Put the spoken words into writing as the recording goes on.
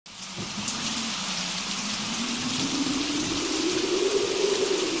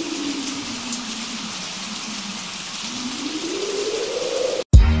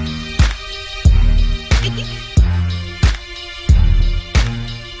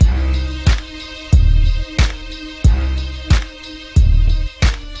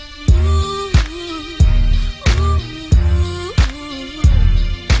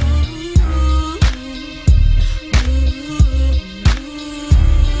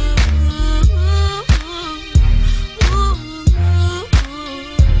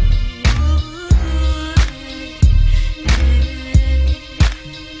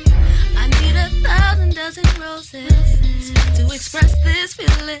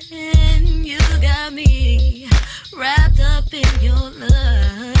You got me wrapped up in your love.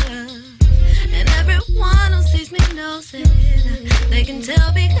 And everyone who sees me knows it. They can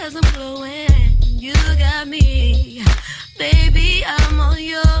tell because I'm glowing. You got me, baby, I'm all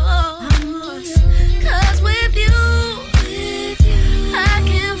yours. Cause with you, I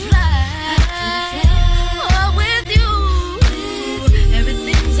can fly. Oh, with you,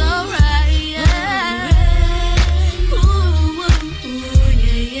 everything's alright. Ooh,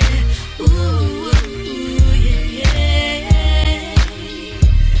 yeah, yeah. Ooh, yeah, yeah.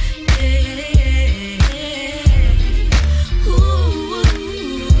 Ooh,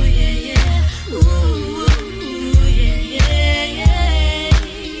 yeah, yeah. Ooh, yeah, yeah.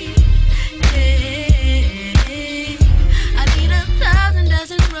 I need 1,000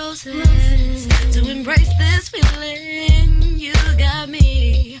 dozen roses to embrace this feeling. You got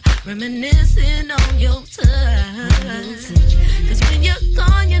me reminiscing on your touch. Cause when you're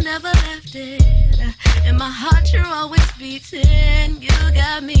gone, you never left it. In my heart, you're always beating. You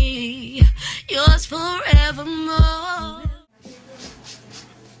got me, yours forevermore.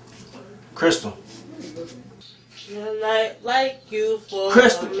 Crystal. Like you for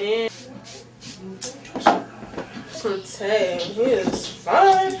Crystal. a man. Pretend he is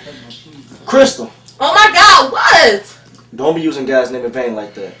fine. Crystal. Oh my God, what? Don't be using God's name in vain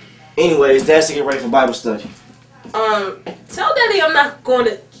like that. Anyways, Dad's to get ready for Bible study. Tell Daddy I'm not going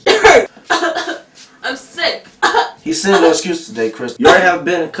to church. I'm sick. He said no excuse today, Crystal. You already have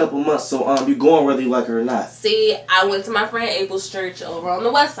been a couple months, so you going whether you like it or not. See, I went to my friend April's church over on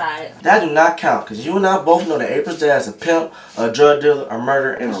the west side. That do not count, because you and I both know that April's dad is a pimp, a drug dealer, a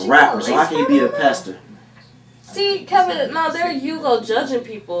murderer, and a rapper. So how can you be a pastor? See, Kevin, now there you go judging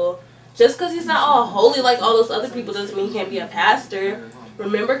people. Just because he's not all holy like all those other people doesn't mean he can't be a pastor.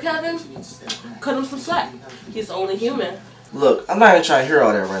 Remember, Kevin? Cut him some slack. He's only human. Look, I'm not even trying to hear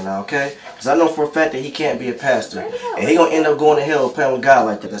all that right now, okay? Because I know for a fact that he can't be a pastor. And he gonna end up going to hell playing with God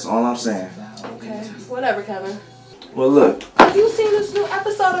like that. That's all I'm saying. Okay, whatever, Kevin. Well, look. Have you seen this new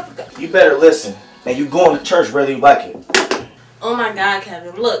episode of... You better listen. And you going to church whether you like it. Oh my God,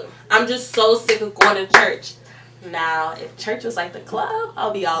 Kevin. Look, I'm just so sick of going to church. Now, if church was like the club,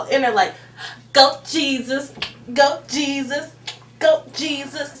 I'll be all in there like, go Jesus, go Jesus, go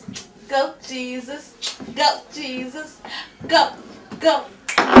Jesus, go Jesus, go Jesus, go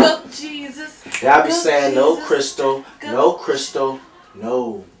Jesus. Yeah, I be saying no, Crystal, no, Crystal,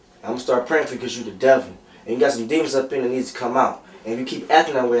 no. I'm gonna start praying for you because you the devil. And you got some demons up in that needs to come out. And if you keep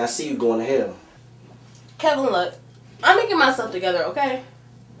acting that way, I see you going to hell. Kevin, look, I'm making myself together, okay?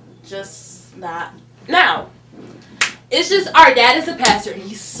 Just not now. It's just our dad is a pastor and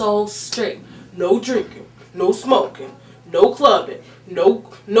he's so strict. No drinking, no smoking, no clubbing,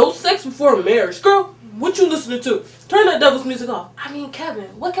 no sex before marriage. Girl, what you listening to? Turn that devil's music off. I mean,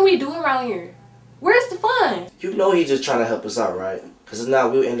 Kevin, what can we do around here? Where's the fun? You know he's just trying to help us out, right? Because if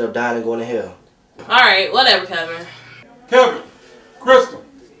not, we'll end up dying and going to hell. Alright, whatever, Kevin. Kevin, Crystal,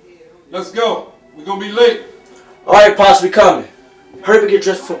 let's go. We're going to be late. Alright, Pops, we coming. Hurry up and get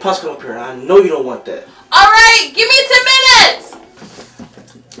dressed before Pops come up here. I know you don't want that. Alright, give me 10 minutes!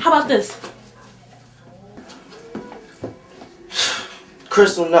 How about this?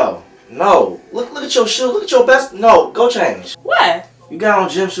 Crystal, no. No. Look at your shoes. Look at your best. No, go change. What? You got on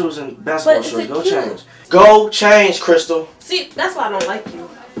gym shoes and basketball But shorts. Go cute? change. Go change, Crystal. See, that's why I don't like you.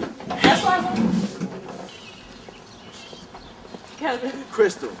 That's why I don't... Kevin.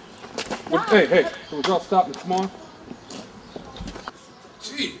 Crystal. Hey, can y'all stop and come on?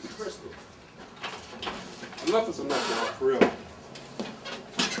 Jeez. Crystal. Enough is enough, y'all, for real.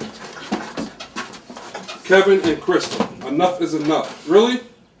 Kevin and Crystal, enough is enough. Really?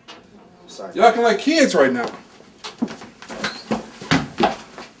 Sorry. Y'all acting like kids right now.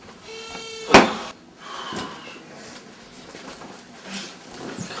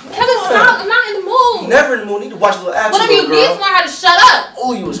 Kevin, stop. I'm not in the mood. Never in the mood. Need to watch a little action, Whatever you little need girl. to learn how to shut up.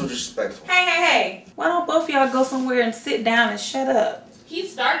 Oh, you were so disrespectful. Hey. Why don't both of y'all go somewhere and sit down and shut up? He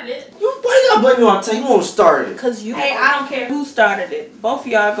started it. Why you gotta blame me on time? You won't start it. Cause you. Hey, I don't care who started it. Both of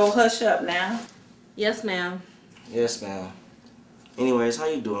y'all go hush up now. Yes, ma'am. Yes, ma'am. Anyways, how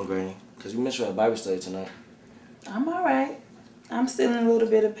you doing, Granny? Because we missed you at Bible study tonight. I'm alright. I'm still in a little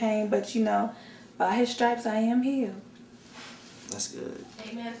bit of pain, but you know, by his stripes I am healed. That's good.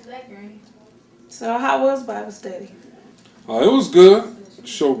 Amen to that, Granny. So how was Bible study? It was good.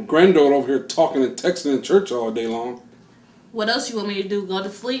 Show granddaughter over here talking and texting in church all day long. What else you want me to do? Go to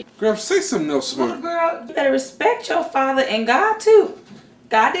sleep? Girl, say something else Little smart. girl, you better respect your father and God too.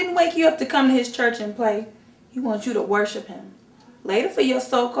 God didn't wake you up to come to his church and play. He wants you to worship him. Later for your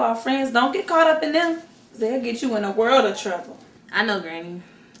so-called friends, don't get caught up in them. They'll get you in a world of trouble. I know, Granny.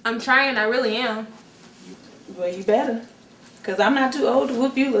 I'm trying, I really am. Well, you better. Because I'm not too old to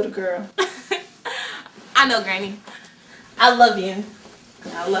whoop you, little girl. I know, Granny. I love you.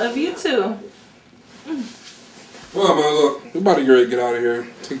 I love you, too. Well, man, look. We about to get ready to get out of here.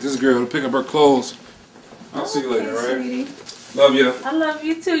 Take this girl to pick up her clothes. I'll see you later, all right? Sweetie. Love you. I love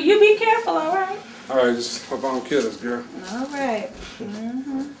you, too. You be careful, all right? All right, just hope I don't kill this girl. All right.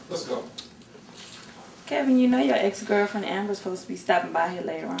 Let's go. Kevin, you know your ex-girlfriend Amber's supposed to be stopping by here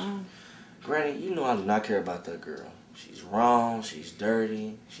later on. Granny, you know I do not care about that girl. She's wrong, she's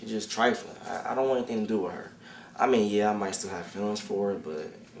dirty, she's just trifling. I don't want anything to do with her. I mean, yeah, I might still have feelings for her,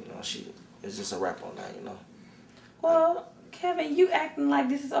 but, you know, it's just a wrap on that, you know? Well, Kevin, you acting like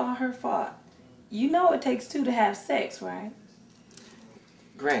this is all her fault. You know it takes two to have sex, right?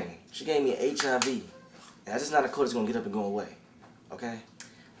 Granny, she gave me HIV. And that's just not a code that's going to get up and go away, okay?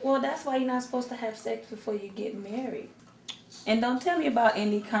 Well, that's why you're not supposed to have sex before you get married. And don't tell me about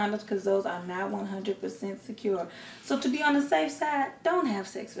any condoms because those are not 100% secure. So to be on the safe side, don't have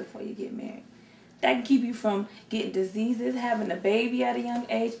sex before you get married. That can keep you from getting diseases, having a baby at a young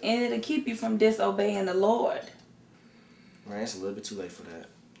age, and it'll keep you from disobeying the Lord. Right, it's a little bit too late for that.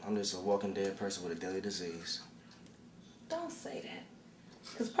 I'm just a walking dead person with a deadly disease. Don't say that.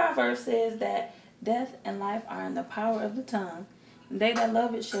 Because Proverbs says that death and life are in the power of the tongue. And they that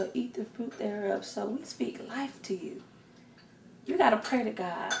love it shall eat the fruit thereof. So we speak life to you. You got to pray to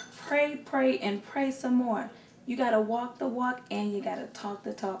God. Pray, and pray some more. You got to walk the walk and you got to talk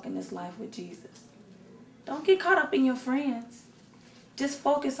the talk in this life with Jesus. Don't get caught up in your friends. Just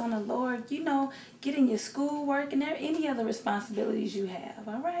focus on the Lord. You know, getting your schoolwork and any other responsibilities you have,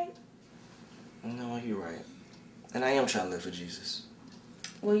 all right? No, you're right. And I am trying to live for Jesus.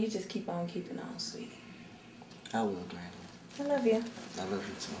 Well, you just keep on keeping on, sweetie. I will, Granny. I love you. I love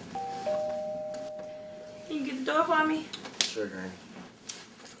you too. Can you get the door for me? Sure, Granny.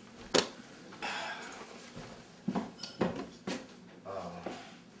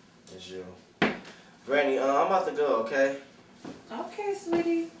 It's you. Granny, I'm about to go, okay? Okay,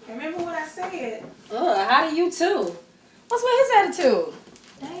 sweetie. Remember what I said. Ugh, how do you too? What's with his attitude?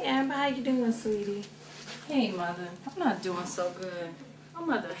 Hey, Amber, how you doing, sweetie? Hey, Mother. I'm not doing so good. My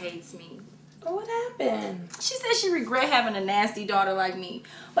mother hates me. Oh, what happened? She said she regret having a nasty daughter like me.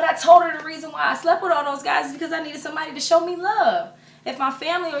 But I told her the reason why I slept with all those guys is because I needed somebody to show me love. If my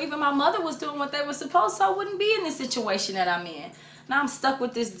family or even my mother was doing what they were supposed to, I wouldn't be in this situation that I'm in. Now I'm stuck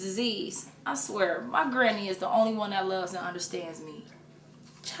with this disease. I swear, my granny is the only one that loves and understands me.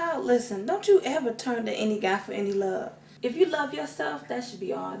 Child, listen, don't you ever turn to any guy for any love. If you love yourself, that should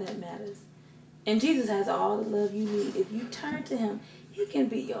be all that matters. And Jesus has all the love you need. If you turn to him, he can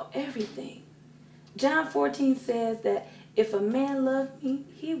be your everything. John 14 says that if a man loves me,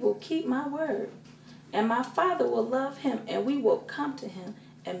 he will keep my word. And my Father will love him, and we will come to him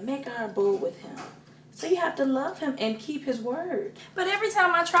and make our abode with him. So you have to love him and keep his word. But every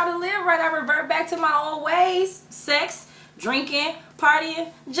time I try to live right, I revert back to my old ways. Sex, drinking,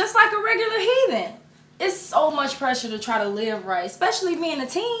 partying, just like a regular heathen. It's so much pressure to try to live right, especially being a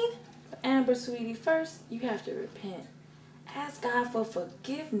teen. Amber, sweetie, first you have to repent. Ask God for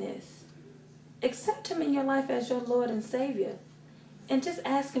forgiveness. Accept him in your life as your Lord and Savior. And just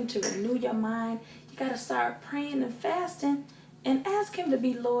ask him to renew your mind. You got to start praying and fasting and ask him to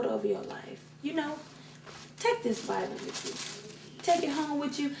be Lord over your life. You know, take this Bible with you. Take it home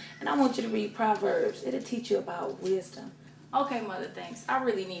with you, and I want you to read Proverbs. It'll teach you about wisdom. Okay, Mother, thanks. I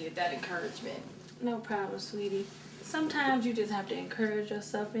really needed that encouragement. No problem, sweetie. Sometimes you just have to encourage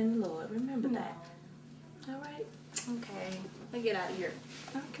yourself in the Lord. Remember that. All right? Okay. Let's get out of here.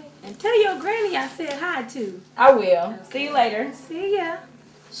 Okay. And tell your granny I said hi, too. I will. See you later. See ya.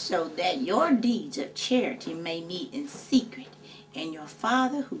 So that your deeds of charity may meet in secret, and your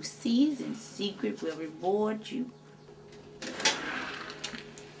Father who sees in secret will reward you.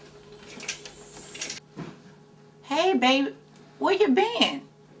 Hey, baby, where you been?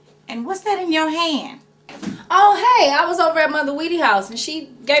 And what's that in your hand? Oh, hey, I was over at Mother Weedy house, and she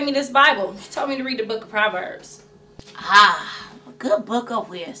gave me this Bible. She told me to read the book of Proverbs. Ah, a good book of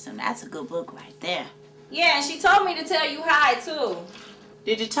wisdom. That's a good book right there. Yeah, and she told me to tell you hi, too.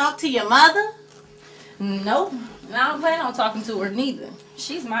 Did you talk to your mother? Nope. And I don't plan on talking to her neither.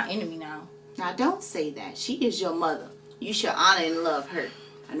 She's my enemy now. Now, don't say that. She is your mother. You should honor and love her.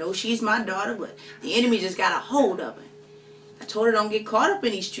 I know she's my daughter, but the enemy just got a hold of her. I told her don't get caught up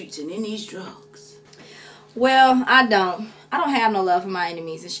in these streets and in these drugs. Well, I don't have no love for my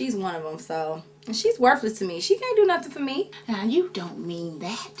enemies, and she's one of them, so. And she's worthless to me. She can't do nothing for me. Now, you don't mean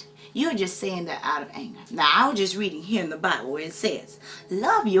that. You're just saying that out of anger. Now, I was just reading here in the Bible where it says,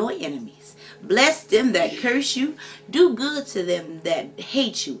 love your enemies. Bless them that curse you. Do good to them that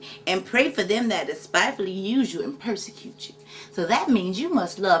hate you. And pray for them that despitefully use you and persecute you. So that means you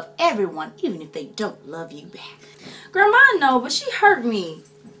must love everyone, even if they don't love you back. Grandma, I know, but she hurt me.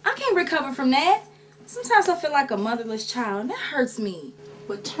 I can't recover from that. Sometimes I feel like a motherless child, and that hurts me.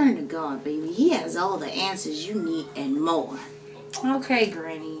 But turn to God, baby. He has all the answers you need and more. Okay,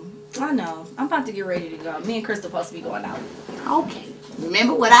 Granny. I know. I'm about to get ready to go. Me and Crystal supposed to be going out. Okay.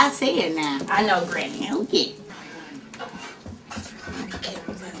 Remember what I said now. I know, Granny. Okay.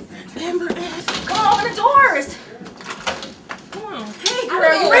 Amber, come on, open the doors. Come on. Hey,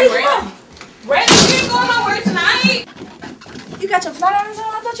 girl, you ready? Come on. Ready? You ain't going nowhere tonight. You got your flat irons on?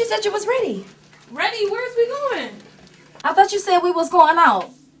 I thought you said you was ready. Ready? Where's we going? I thought you said we was going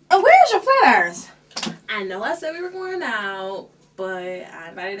out. And where's your flat irons? I know I said we were going out, but I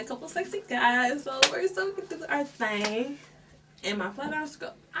invited a couple sexy guys over so we can do our thing. And my flat irons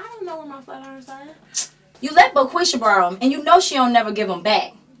go. I don't know where my flat irons are. You let Boquisha borrow them, and you know she don't never give them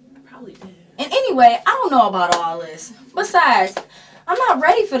back. I probably did. And anyway, I don't know about all this. Besides, I'm not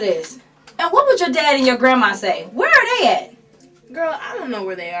ready for this. And what would your dad and your grandma say? Where are they at? Girl, I don't know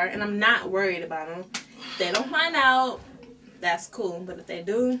where they are, and I'm not worried about them. If they don't find out, that's cool. But if they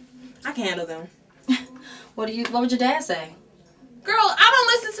do, I can handle them. What would your dad say? Girl, I don't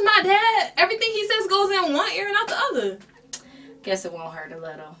listen to my dad. Everything he says goes in one ear and out the other. Guess it won't hurt a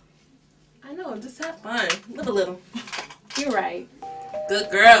little. I know, just have fun. Live a little. You're right.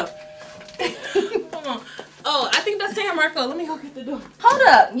 Good girl. Come on. Oh, I think that's Sam Marco. Let me go get the door. Hold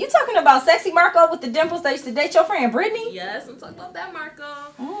up. You talking about sexy Marco with the dimples that used to date your friend Brittany? Yes, I'm talking about that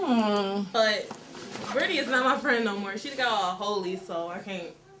Marco. But Brittany is not my friend no more. She got all holy, so I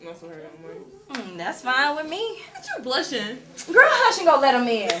can't mess with her no more. That's fine with me. Look at you blushing. Girl, hush and go let him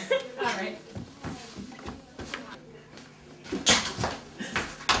in. All right.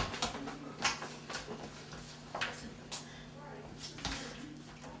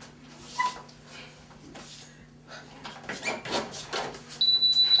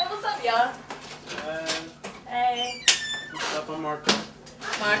 Y'all. Hey. What's up, I'm Marco.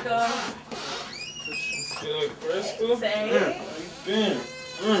 Marco. What's good, Crystal? Say. How you been?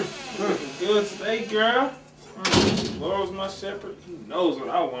 Looking good today, girl. Lord's my shepherd. He knows what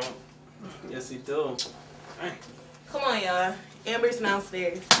I want. Yes, he do. Dang. Come on, y'all. Amber's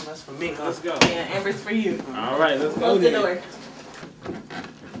downstairs. That's for me. Let's go. Yeah, Amber's for you. All right, let's go. Close the door.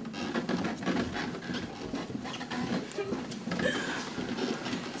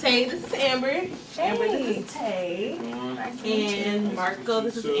 Tay, this is Amber. Hey. Amber, this is Tay. And Marco,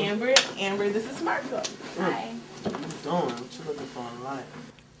 this is Amber. Amber, this is Marco. Hi. What you doing? What you looking for in life?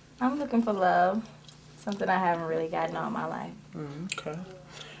 I'm looking for love. Something I haven't really gotten all my life. Okay.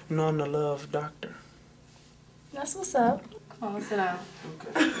 You know I'm the love doctor. That's what's up. Come on, let's sit down.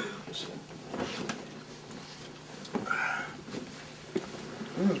 Okay.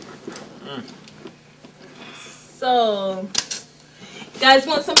 So, you guys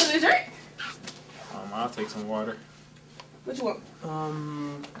want something to drink? I'll take some water. What you want? You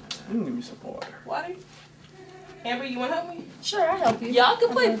can give me some water. Water? Amber, you want to help me? Sure, I'll help you. Y'all can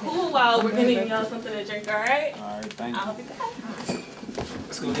play pool while we're getting y'all something to drink, alright? Alright, thank you. I'll be back.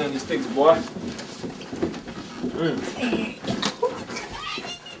 Let's go get these sticks, boy.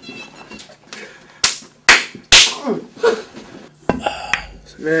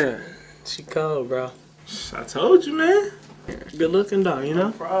 Man, she cold, bro. I told you, man. Good looking dog, you know?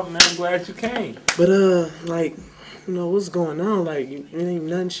 No problem, man. I'm glad you came. But, like, you know, what's going on? Like, it ain't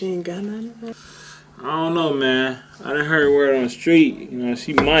nothing, she ain't got nothing? I don't know, man. I done heard word on the street. You know,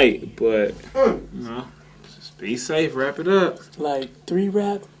 she might, but, you know, just be safe. Wrap it up. Like 3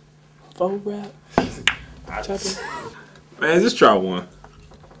 wrap? 4 wrap? Man, just try one.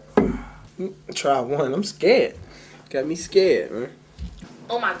 Try one. I'm scared. Got me scared, man.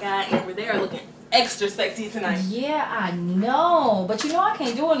 Oh my God, Amber, they are looking extra sexy tonight. Yeah, I know. But you know I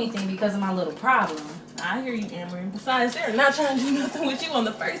can't do anything because of my little problem. I hear you, Amber. Besides, they're not trying to do nothing with you on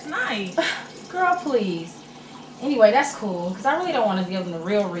the first night. Girl, please. Anyway, that's cool. Because I really don't want to give them the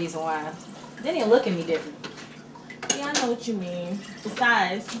real reason why. Then he'll look at me different. Yeah, I know what you mean.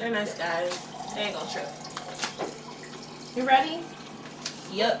 Besides, they're nice guys. They ain't gonna trip. You ready?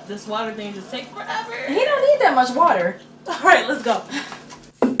 Yep, this water thing just takes forever. He don't need that much water. Alright, let's go.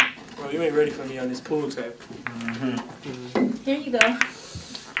 Bro, you ain't ready for me on this pool table. Here you go.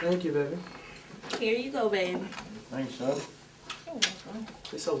 Thank you, baby. Here you go, baby. Thanks, son.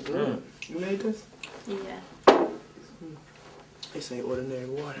 It's so good. You made this? Yeah. This ain't ordinary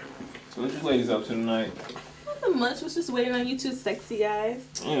water. So what you ladies up to tonight? Nothing Nothing much. Was just waiting on you two sexy guys.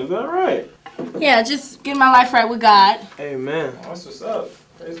 Yeah, is that right? Yeah, just getting my life right with God. Amen. That's what's up.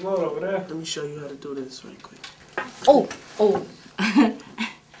 Praise the Lord over there. Let me show you how to do this right quick. Oh.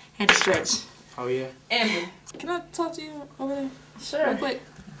 Had to stretch. Oh, yeah? Amber, can I talk to you over there? Sure. Real quick.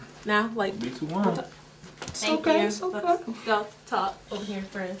 Now, like. 3, 2, 1. It's okay. It's okay. Let's go talk over here,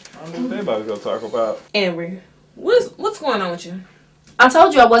 friends. I don't know what they about to go talk about. Amber, what's going on with you? I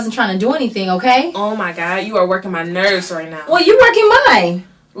told you I wasn't trying to do anything, okay? Oh my God, you are working my nerves right now. Well, you're working mine.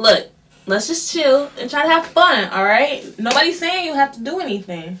 Look, let's just chill and try to have fun, all right? Nobody's saying you have to do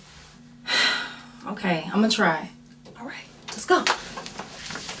anything. Okay, I'm gonna try. All right, let's go.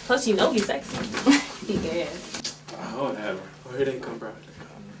 Plus, you know he's sexy. Yes. Oh, whatever. Oh, here they come, bro.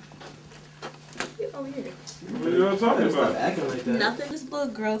 Get over here. What are you all talking Stop about? acting like that. Nothing. Just little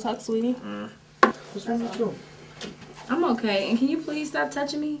girl talk, sweetie. What's wrong with you? I'm okay. And can you please stop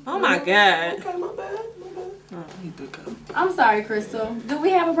touching me? Oh my God. Okay, my bad. Oh, you good girl. I'm sorry, Crystal. Do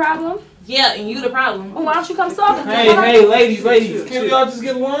we have a problem? Yeah, and you the problem. Well, why don't you come solve it? Hey, ladies. Chill, Can we chill. all just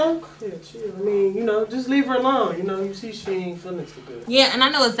get along? Yeah, chill. I mean, you know, just leave her alone. You know, you see she ain't feeling too good. Yeah, and I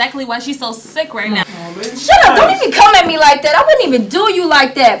know exactly why she's so sick right now. Oh, man. Shut up. Don't even come at me like that. I wouldn't even do you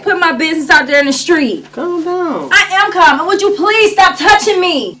like that. Put my business out there in the street. Calm down. I am calm. Would you please stop touching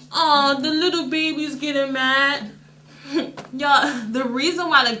me? Oh, the little baby's getting mad. Y'all, the reason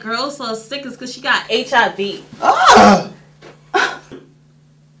why the girl's so sick is because she got HIV.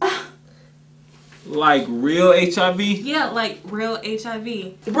 Like real HIV? Yeah, like real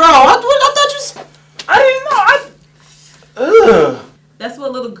HIV. Bro, I thought I didn't know. Ugh. That's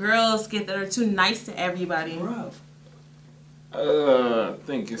what little girls get that are too nice to everybody. I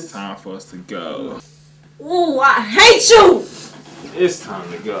think it's time for us to go. Ooh, I hate you. It's time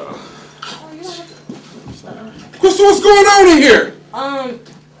to go. Crystal, what's going on in here?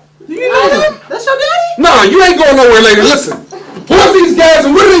 That's your daddy? Nah, you ain't going nowhere, lady. Listen. Who are these guys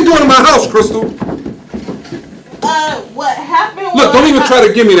and what are they doing in my house, Crystal? What happened? Look, don't even try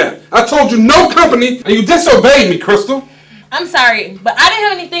to give me that. I told you no company and you disobeyed me, Crystal. I'm sorry, but I didn't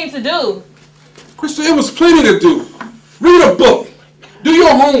have anything to do. Crystal, it was plenty to do. Read a book. Do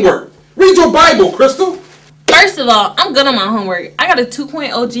your homework. Read your Bible, Crystal. First of all, I'm good on my homework. I got a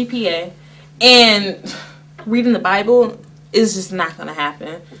 2.0 GPA, and reading the Bible is just not going to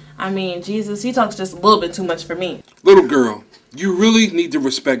happen. I mean, Jesus, he talks just a little bit too much for me. Little girl, you really need to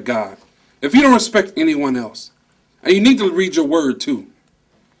respect God. If you don't respect anyone else, and you need to read your word too.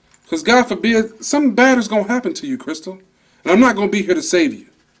 Because God forbid, something bad is going to happen to you, Crystal. And I'm not going to be here to save you.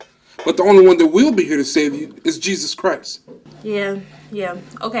 But the only one that will be here to save you is Jesus Christ. Yeah.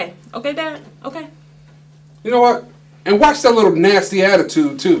 Okay, Dad. Okay. You know what? And watch that little nasty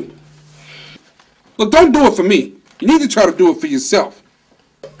attitude too. Look, don't do it for me. You need to try to do it for yourself.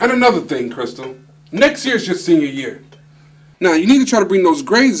 And another thing, Crystal. Next year's your senior year. Now, you need to try to bring those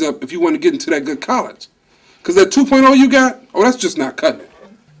grades up if you want to get into that good college. Because that 2.0 you got, oh, that's just not cutting it.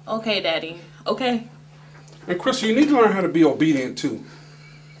 Okay, Daddy. Okay. And Crystal, you need to learn how to be obedient too.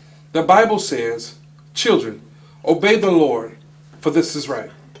 The Bible says, children, obey the Lord, for this is right.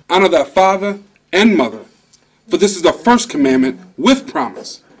 Honor thy father and mother, for this is the first commandment with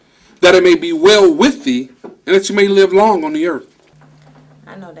promise, that it may be well with thee, and that you may live long on the earth.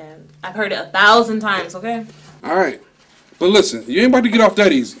 I know, Dad. I've heard it 1,000 times, okay? All right. But listen, you ain't about to get off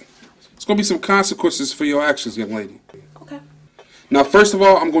that easy. There's going to be some consequences for your actions, young lady. Okay. Now, first of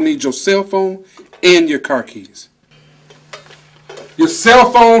all, I'm going to need your cell phone and your car keys. Your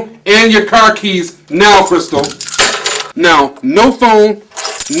cell phone and your car keys now, Crystal. Now, no phone,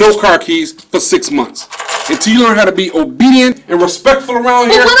 no car keys for 6 months. Until you learn how to be obedient and respectful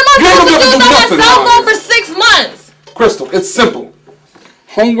around here. But what am I supposed to do without my cell phone for 6 months? Crystal, it's simple.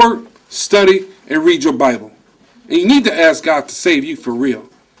 Homework, study, and read your Bible. And you need to ask God to save you for real.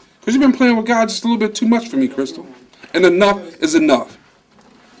 Because you've been playing with God just a little bit too much for me, Crystal. And enough is enough.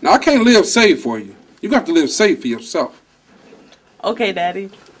 Now, I can't live saved for you. You got to live saved for yourself. Okay,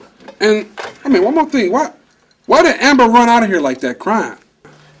 Daddy. And, I mean, one more thing. Why did Amber run out of here like that, crying?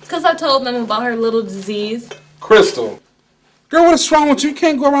 Because I told them about her little disease. Crystal. Girl, what's wrong with you? You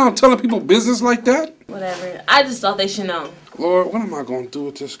can't go around telling people business like that. Whatever. I just thought they should know. Lord, what am I going to do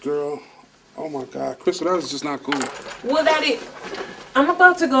with this girl? Oh, my God. Crystal, that is just not cool. Well, Daddy, I'm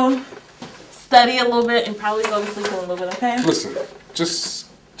about to go study a little bit and probably go to sleep in a little bit, okay? Listen, just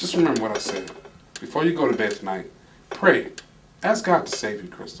remember what I said. Before you go to bed tonight, pray. Ask God to save you,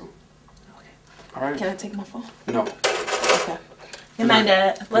 Crystal. Okay. All right? Can I take my phone? No. Okay. Good night,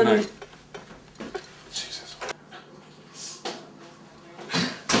 Dad. Love you. Jesus.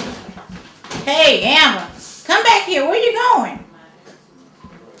 Hey, Emma, come back here. Where you going?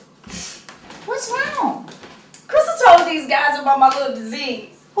 What's wrong? these guys about my little disease.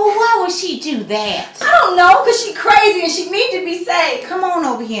 Well, why would she do that? I don't know, because she crazy and she need to be saved. Come on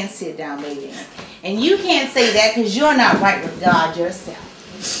over here and sit down, baby. And you can't say that because you're not right with God yourself.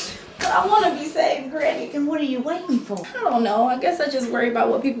 But I want to be saved, Granny. Then what are you waiting for? I don't know. I guess I just worry about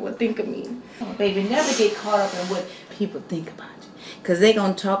what people would think of me. Oh, baby, never get caught up in what people think about you. Because they're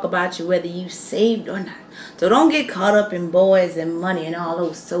going to talk about you whether you saved or not. So don't get caught up in boys and money and all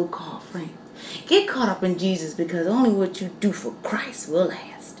those so-called friends. Get caught up in Jesus because only what you do for Christ will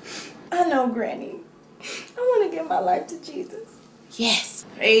last. I know, Granny. I want to give my life to Jesus. Yes,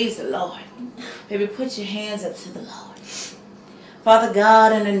 praise the Lord. Baby, put your hands up to the Lord. Father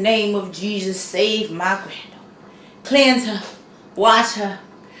God, in the name of Jesus, save my granddaughter. Cleanse her, wash her,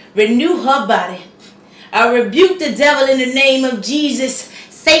 renew her body. I rebuke the devil in the name of Jesus.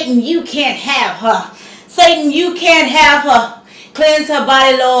 Satan, you can't have her. Satan, you can't have her. Cleanse her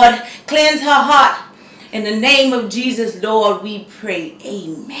body, Lord. Cleanse her heart. In the name of Jesus, Lord, we pray.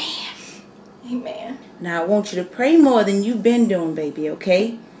 Amen. Amen. Now, I want you to pray more than you've been doing, baby,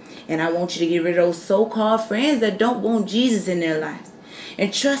 okay? And I want you to get rid of those so-called friends that don't want Jesus in their lives.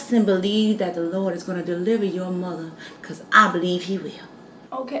 And trust and believe that the Lord is going to deliver your mother because I believe he will.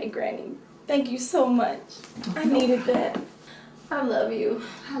 Okay, Granny. Thank you so much. I needed that. I love you.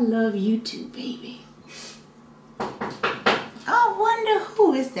 I love you too, baby. I wonder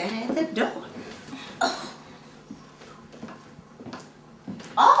who is that at the door.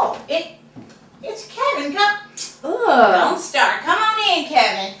 Oh, it's Kevin. Come. Don't start. Come on in,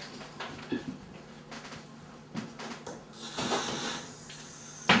 Kevin.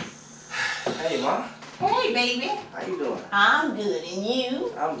 Hey, Ma. Hey, baby. How you doing? I'm good, and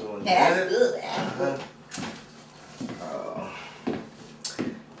you? I'm doing That's good. good. That's good.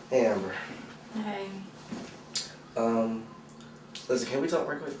 Hey, Amber. Hey. Listen, can we talk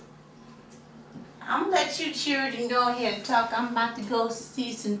right quick? I'm gonna let you children go ahead and talk. I'm about to go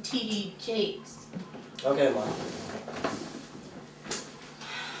see some TD Jakes. Okay, Ma.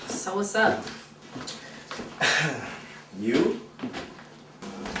 So what's up? You?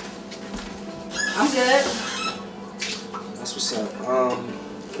 I'm good. That's what's up.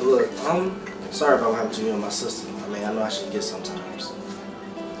 Look, I'm sorry about what happened to you and my sister. I mean, I know I should get sometimes.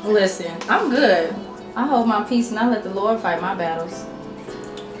 Listen, I'm good. I hold my peace and I let the Lord fight my battles.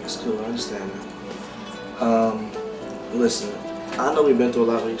 That's cool, I understand that. Listen, I know we've been through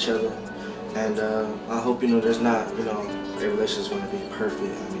a lot with each other, and I hope, there's not, a relationship's going to be perfect.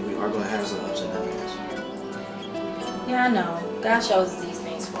 I mean, we are going to have some ups and downs. Yeah, I know. God shows us these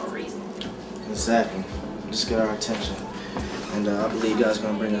things for a reason. Exactly. Just get our attention. And I believe God's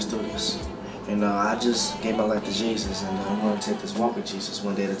going to bring us through this. I just gave my life to Jesus, and I'm going to take this walk with Jesus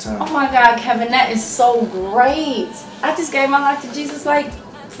one day at a time. Oh my God, Kevin, that is so great. I just gave my life to Jesus like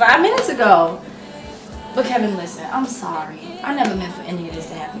 5 minutes ago. But Kevin, listen, I'm sorry. I never meant for any of this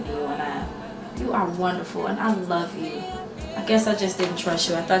to happen to you, and you are wonderful, and I love you. I guess I just didn't trust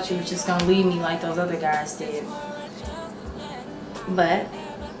you. I thought you were just going to leave me like those other guys did. But I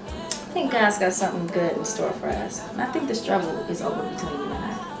think God's got something good in store for us. And I think the struggle is over between you and I.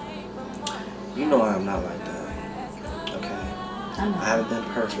 You know I'm not like that, okay? I know. I haven't been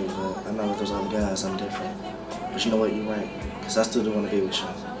perfect, but I know with those other guys I'm different. But you know what, you're right, because I still do want to be with you.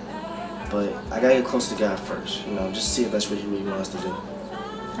 But I gotta get close to God first, just see if that's what He really wants us to do.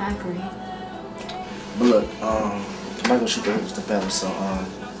 I agree. But look, I'm not gonna shoot the hoops to fellas, so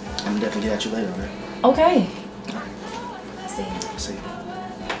I'm definitely get at you later, right? Okay. Alright. See you. See you.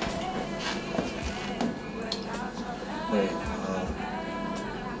 Wait,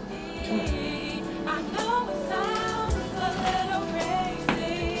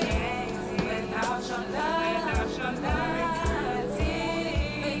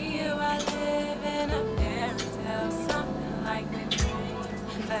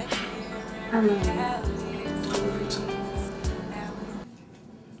 come here. I love you.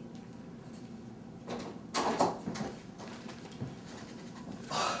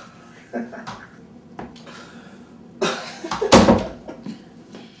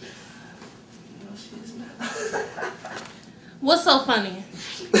 What's so funny?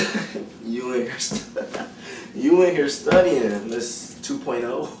 You in here studying, Miss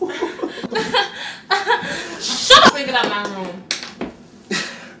 2.0. Shut up and get out of my room.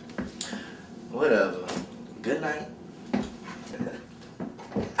 Whatever. Good night.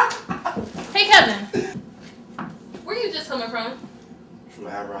 Hey, Kevin. Where you just coming from? From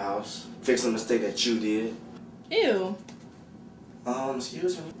our house. Fixing the mistake that you did. Ew.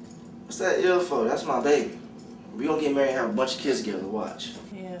 Excuse me. What's that ill for? That's my baby. We gonna get married and have a bunch of kids together to watch.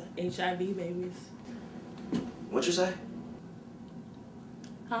 Yeah, HIV babies. What'd you say?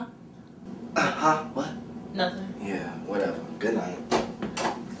 Huh? Huh? What? Nothing. Yeah, whatever. Good night.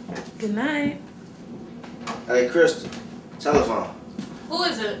 Good night. Hey, Crystal. Telephone. Who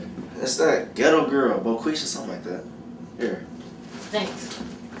is it? It's that ghetto girl, Boquisha, something like that. Here. Thanks.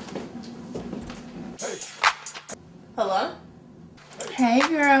 Hello? Hey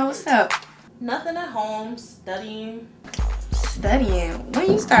girl, what's up? Nothing at home. Studying. Studying?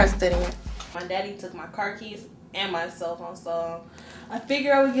 When you start studying? My daddy took my car keys and my cell phone, so I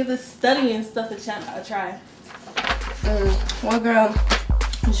figured I would give this studying stuff a try. Well girl,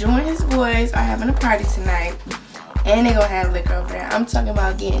 Joe and his boys are having a party tonight. And they gonna have liquor over there. I'm talking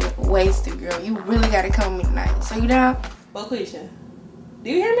about getting wasted, girl. You really gotta come with me tonight. So you down? Boquisha, do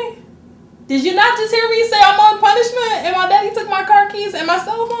you hear me? Did you not just hear me say I'm on punishment and my daddy took my car keys and my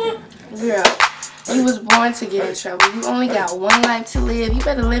cell phone? Girl, you was born to get in trouble. You only got one life to live. You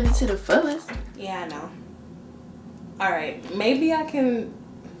better live it to the fullest. Yeah, I know. Alright, maybe I can...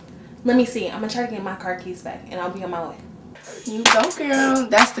 Let me see. I'm gonna try to get my car keys back and I'll be on my way. You go, girl.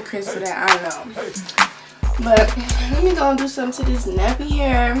 That's the Crystal that I know. But let me go and do something to this nappy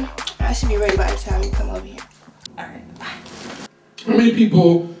hair. I should be ready by the time you come over here. Alright, bye. How many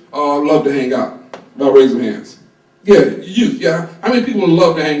people love to hang out? About raise your hands. Yeah, youth, yeah. How many people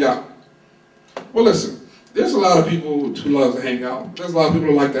love to hang out? Well, listen, there's a lot of people who love to hang out. There's a lot of people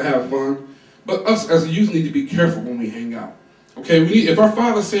who like to have fun. But us as a youth need to be careful when we hang out. Okay, if our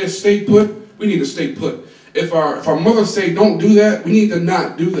father says stay put, we need to stay put. If our mother say don't do that, we need to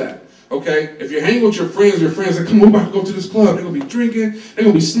not do that. Okay, if you're hanging with your friends say, come on, we're about to go to this club. They're going to be drinking, they're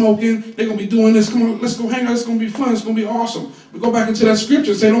going to be smoking, they're going to be doing this. Come on, let's go hang out. It's going to be fun. It's going to be awesome. We go back into that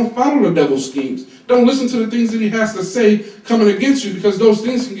scripture and say, don't follow the devil's schemes. Don't listen to the things that he has to say coming against you, because those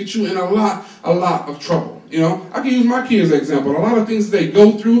things can get you in a lot of trouble. You know, I can use my kids as an example. A lot of things they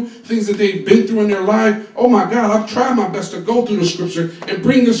go through, things that they've been through in their life. Oh my God, I've tried my best to go through the scripture and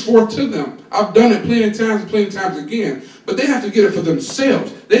bring this forth to them. I've done it plenty of times and plenty of times again. But they have to get it for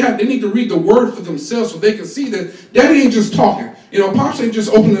themselves. They need to read the word for themselves so they can see that Daddy ain't just talking. You know, Pops ain't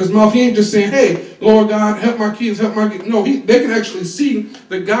just opening his mouth. He ain't just saying, hey, Lord God, help my kids, help my kids. No, they can actually see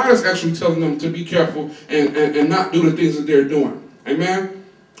that God is actually telling them to be careful and not do the things that they're doing. Amen?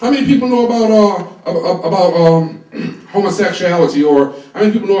 How many people know about homosexuality? Or how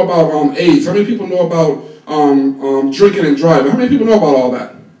many people know about AIDS? How many people know about drinking and driving? How many people know about all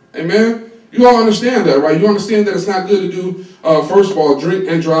that? Amen? You all understand that, right? You understand that it's not good to do, first of all, drink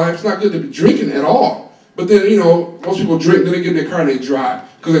and drive. It's not good to be drinking at all. But then, you know, most people drink, then they get in their car and they drive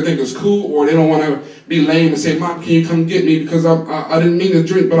because they think it's cool, or they don't want to be lame and say, Mom, can you come get me because I didn't mean to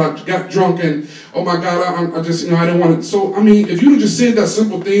drink, but I got drunk and, oh my God, I just, you know, I didn't want to. So, I mean, if you just said that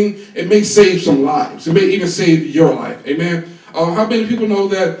simple thing, it may save some lives. It may even save your life. Amen? How many people know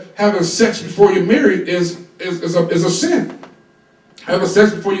that having sex before you're married is a sin? Having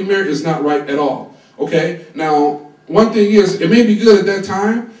sex before you marry is not right at all. Okay? Now, one thing is, it may be good at that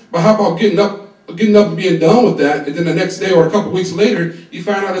time, but how about getting up and being done with that, and then the next day or a couple weeks later, you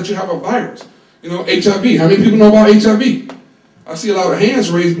find out that you have a virus. You know, HIV. How many people know about HIV? I see a lot of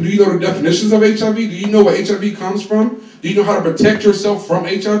hands raised, but do you know the definitions of HIV? Do you know where HIV comes from? Do you know how to protect yourself from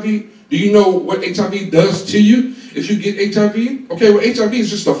HIV? Do you know what HIV does to you if you get HIV? Okay, well, HIV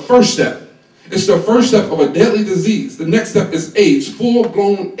is just the first step. It's the first step of a deadly disease. The next step is AIDS,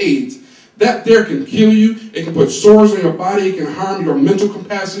 full-blown AIDS. That there can kill you. It can put sores on your body. It can harm your mental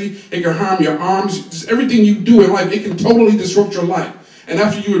capacity. It can harm your arms. Just everything you do in life, it can totally disrupt your life. And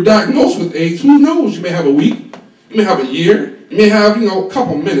after you were diagnosed with AIDS, who knows? You may have a week. You may have a year. You may have, you know, a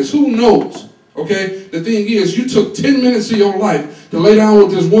couple minutes. Who knows? Okay? The thing is, you took 10 minutes of your life to lay down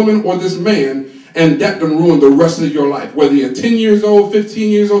with this woman or this man, and that done ruined the rest of your life. Whether you're 10 years old,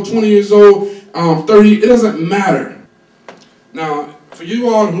 15 years old, 20 years old, 30, it doesn't matter. Now, for you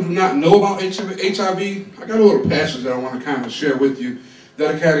all who do not know about HIV, I got a little passage that I want to kind of share with you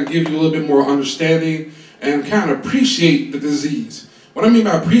that'll kind of give you a little bit more understanding and kind of appreciate the disease. What I mean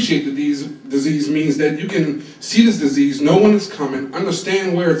by appreciate the disease means that you can see this disease, know when it's coming,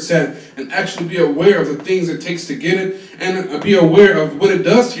 understand where it's at, and actually be aware of the things it takes to get it, and be aware of what it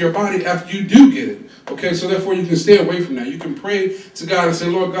does to your body after you do get it. Okay, so therefore you can stay away from that. You can pray to God and say,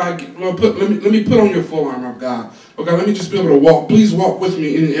 Lord God, Lord, let me put on your full armor of God. Lord God, let me just be able to walk. Please walk with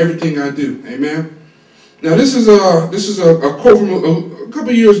me in everything I do. Amen. Now this is a quote from a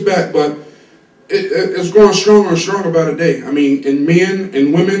couple years back, but it's growing stronger and stronger by the day. I mean, in men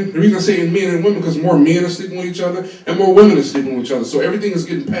and women. The reason I say in men and women because more men are sleeping with each other and more women are sleeping with each other. So everything is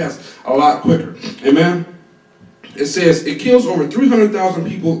getting passed a lot quicker. Amen. It says it kills over 300,000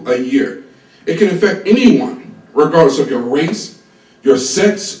 people a year. It can affect anyone, regardless of your race, your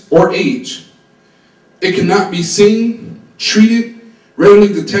sex, or age. It cannot be seen, treated,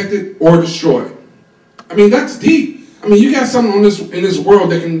 readily detected, or destroyed. I mean, that's deep. I mean, you got something in this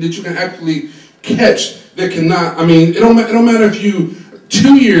world that you can actually catch that cannot. I mean, it don't matter if you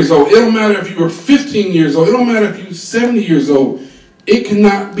 2 years old. It don't matter if you were 15 years old. It don't matter if you're 70 years old. It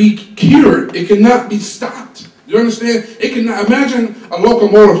cannot be cured. It cannot be stopped. You understand? It cannot. Imagine a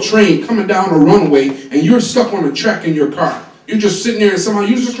locomotive train coming down a runway and you're stuck on a track in your car. You're just sitting there and somehow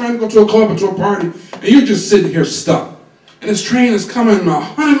you're just trying to go to a club or to a party and you're just sitting here stuck. And this train is coming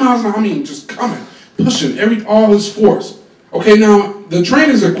 100 miles an hour. I mean, just coming, pushing all its force. Okay, now the train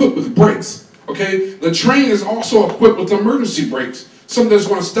is equipped with brakes. Okay, the train is also equipped with emergency brakes. Something that's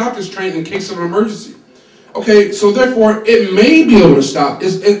going to stop this train in case of an emergency. Okay, so therefore, it may be able to stop.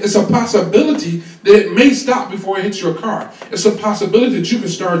 It's a possibility that it may stop before it hits your car. It's a possibility that you can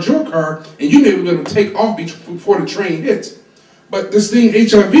start your car and you may be able to take off before the train hits. But this thing,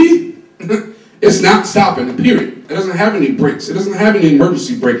 HIV, it's not stopping, period. It doesn't have any brakes. It doesn't have any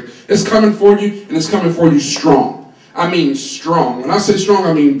emergency brakes. It's coming for you, and it's coming for you strong. I mean strong. When I say strong,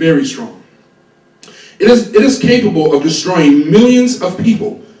 I mean very strong. It is capable of destroying millions of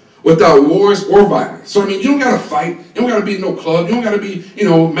people without wars or violence. So, I mean, you don't got to fight. You don't got to be in no club. You don't got to be,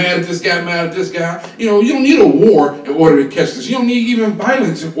 mad at this guy, mad at this guy. You don't need a war in order to catch this. You don't need even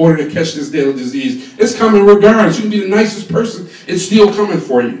violence in order to catch this deadly disease. It's coming regardless. You can be the nicest person. It's still coming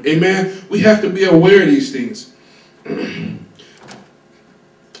for you. Amen? We have to be aware of these things.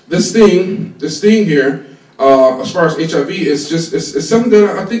 This thing here, as far as HIV, it's something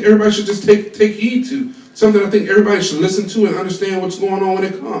that I think everybody should just take heed to. Something I think everybody should listen to and understand what's going on when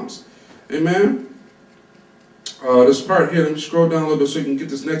it comes. Amen? This part here, let me scroll down a little bit so you can get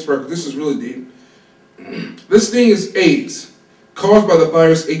this next part, because this is really deep. This thing is AIDS, caused by the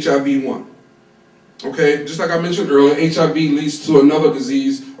virus HIV-1. Okay, just like I mentioned earlier, HIV leads to another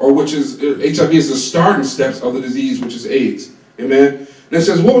disease, HIV is the starting steps of the disease, which is AIDS. Amen? And it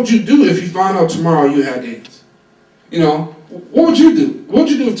says, what would you do if you found out tomorrow you had AIDS? What would you do? What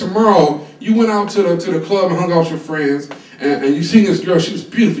would you do if tomorrow you went out to the club and hung out with your friends and you seen this girl, she was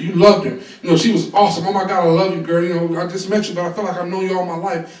beautiful, you loved her. She was awesome. Oh my God, I love you, girl. I just met you, but I feel like I've known you all my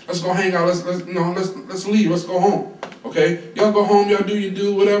life. Let's go hang out. Let's leave. Let's go home. Okay? Y'all go home, y'all do your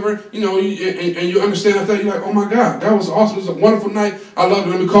do, whatever. And you understand after that, you're like, oh my God, that was awesome. It was a wonderful night. I love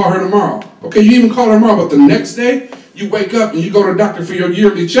her. Let me call her tomorrow. Okay, you even call her tomorrow, but the next day, you wake up and you go to the doctor for your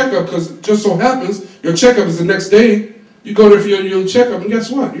yearly checkup, because it just so happens your checkup is the next day. You go there for your yearly checkup, and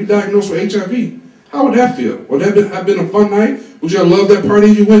guess what? You're diagnosed with HIV. How would that feel? Would that have been a fun night? Would you have loved that party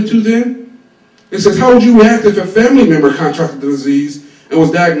you went to then? It says, how would you react if a family member contracted the disease and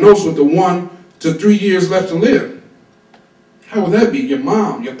was diagnosed with the 1 to 3 years left to live? How would that be? Your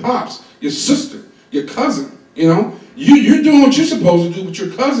mom, your pops, your sister, your cousin, You're doing what you're supposed to do, but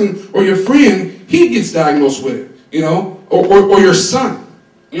your cousin or your friend, he gets diagnosed with it, or your son.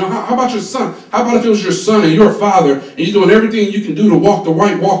 How about your son? How about if it was your son and you're a father and you're doing everything you can do to walk the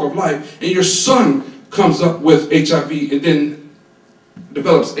right walk of life, and your son comes up with HIV and then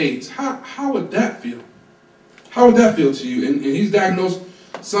develops AIDS? How would that feel? How would that feel to you? And he's diagnosed,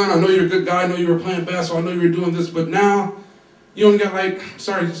 son, I know you're a good guy, I know you were playing basketball, I know you were doing this, but now you only got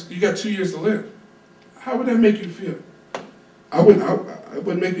you got 2 years to live. How would that make you feel? It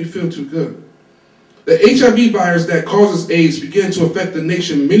wouldn't make me feel too good. The HIV virus that causes AIDS began to affect the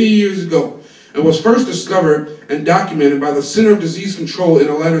nation many years ago and was first discovered and documented by the Center of Disease Control in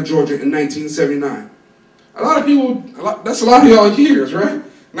Atlanta, Georgia in 1979. A lot of people, that's a lot of y'all years, right?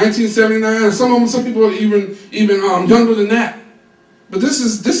 1979, some people are even younger than that. But this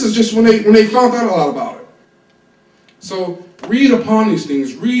is just when they found out a lot about it. So read upon these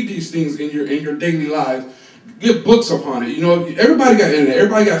things, read these things in your daily lives. Get books upon it. Everybody got internet.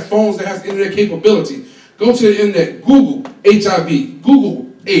 Everybody got phones that has internet capability. Go to the internet. Google HIV.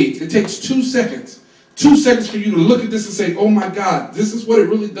 Google AIDS. It takes 2 seconds. 2 seconds for you to look at this and say, oh my God, this is what it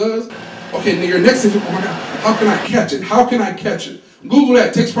really does? Okay, now your next thing is, oh my God, how can I catch it? How can I catch it? Google that.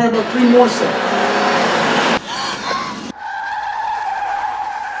 It takes probably about 3 more seconds.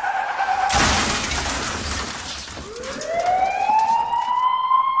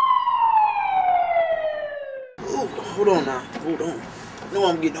 Hold on now. Hold on. No,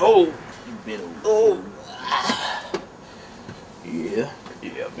 I'm getting old. You've been old. Yeah,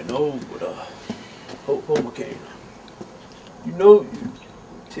 I've been old, but hold my cane. You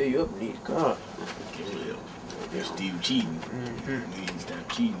tell you up and need a car. Well, you're still cheating. You need to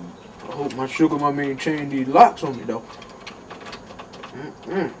stop cheating. I hope my sugar mama ain't changed these locks on me though.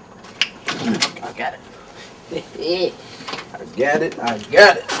 I got it. I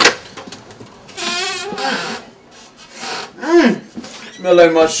got it. Smell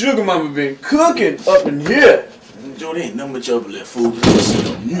like my sugar mama been cooking up in here. Joe, there ain't nothing but your left food.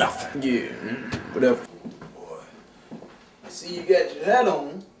 Nothing. Yeah, whatever. see you got your hat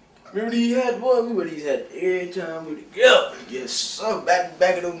on. Remember these hats, boy? We wear these hats every time we together. Yes, sir.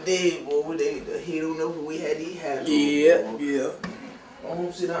 Back in them days, boy, when the head on over, we had these hats on. Yeah. Go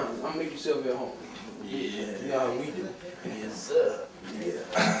home, sit down. I'll make yourself at home. Yeah. You know how we do. Yes, sir. Yeah.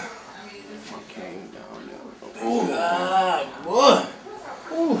 I came down there. Oh, God, boy.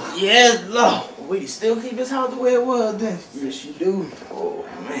 Ooh. Yes, Lord. Wait, he still keep his house the way it was then? Yes, you do. Oh,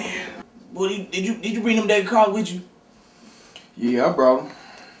 man. Boy, did you bring them that car with you? Yeah, I brought them.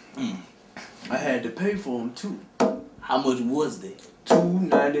 I had to pay for them too. How much was they?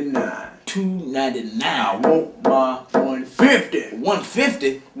 $2.99. $2.99. I want my $150.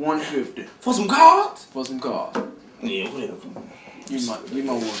 $150? $150. For some cards? For some cards. Yeah, whatever. Give my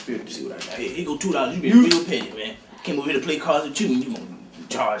 $150. See what I got. Here go $2. You been real petty, man. Came over here to play cards with you and you gonna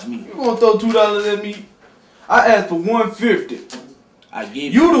charge me. You gonna throw $2 at me? I asked for $150. I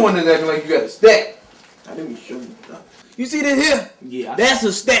gave you the one that's acting like you got a stack. Now let me show you. You see this here? Yeah. That's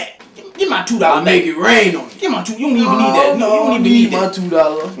a stack. Give my $2 I'll make it rain on you. Give my $2. You don't even need that. No, you don't even need my that.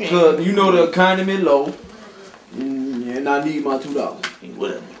 $2. Because you know the economy low. And I need my $2.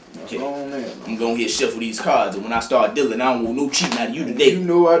 Whatever. Okay. There, I'm going to shuffle these cards, and when I start dealing, I don't want no cheating out of you today. You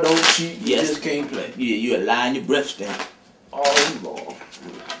know I don't cheat. Yes. You just can't play. Yeah, you a lie in your breath stand. Oh, Lord.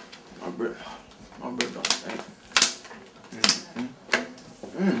 My breath don't stink.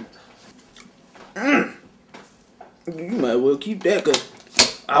 You might well keep that,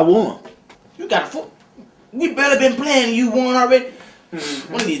 cause I won. You got a foot. We barely been playing. You won already.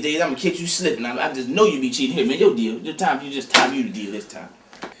 One of these days, I'm gonna catch you slipping. I just know you be cheating. Here, man, your deal. Your time. You just time you to deal this time.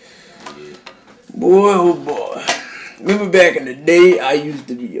 Yeah. Boy, oh boy. Remember back in the day, I used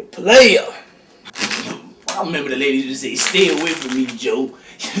to be a player. I remember the ladies would say, "Stay away from me, Joe."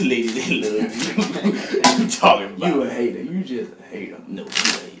 Ladies, they love you. What you talking about? You a hater. You just a hater. No, you a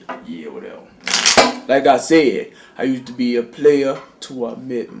hater. Yeah, whatever. Like I said, I used to be a player till I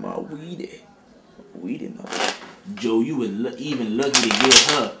met my weedie. Weedie, no. Joe, you was even lucky to get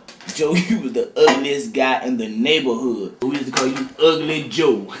her. Joe, you was the ugliest guy in the neighborhood. We used to call you Ugly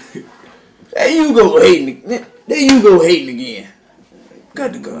Joe. There you go hating. There you go hating again.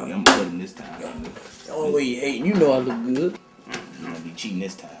 Cut the gun. I'm cutting this time. The only way you hating, you know I look good. I'm gonna be cheating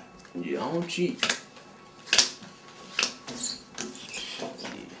this time. Yeah, I don't cheat.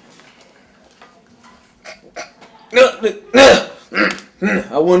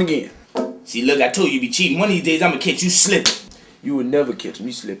 I won again. See, look, I told you be cheating. One of these days, I'm gonna catch you slipping. You would never catch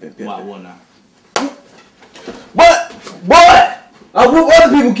me slipping, Pepper. Why won't I? What? What? I whoop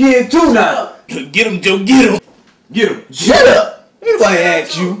other people's kids too now. Get him, Joe, get him. Get him. Shut up. Anybody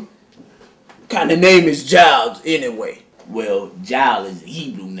ask you? What kind of name is Giles anyway? Well, Giles is a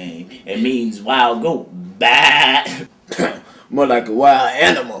Hebrew name. It means wild goat. Bah. More like a wild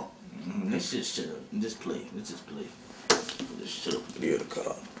animal. Let's just shut up and just play. Let's just play. Just shut up. Deal the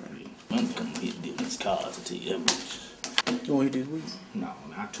card. I'm gonna come here and deal these cards, I tell you that much. You want to eat this weed? No,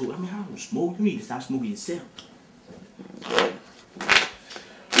 I don't smoke. You need to stop smoking yourself.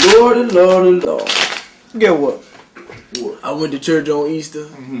 Lord. Get what? What? I went to church on Easter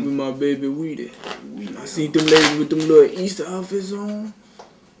with my baby Weedy. I seen them ladies with them little Easter outfits on.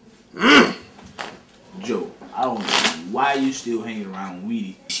 Joe, I don't know why you still hanging around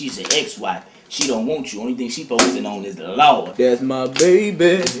Weedy. She's an ex-wife. She don't want you. Only thing she focusing on is the Lord. That's my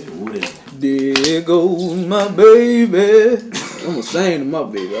baby. Whatever. There goes my baby. I'm gonna sing to my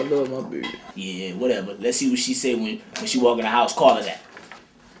baby. I love my baby. Yeah, whatever. Let's see what she say when she walk in the house. Call her that.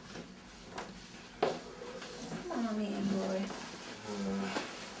 Come on in, boy.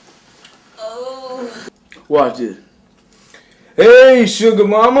 Oh. Watch this. Hey, sugar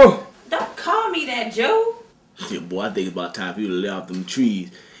mama. Don't call me that, Joe. Yeah, boy, I think it's about time for you to lay off them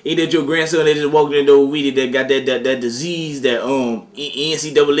trees. Ain't that your grandson that just walked in the door Weedy that got that disease that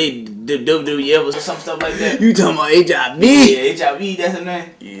NCAA WWF or some stuff like that? You talking about HIV? Yeah, HIV, that's her name.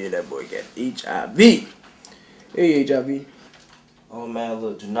 Yeah, that boy got HIV. Hey, HIV. Oh man,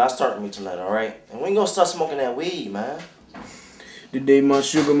 look, do not start with me tonight, alright? And we ain't gonna start smoking that weed, man. The day my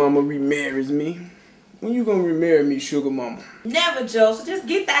sugar mama remarries me. When you gonna remarry me, sugar mama? Never, Joe. So just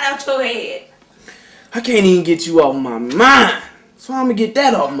get that out your head. I can't even get you off my mind. So I'm gonna get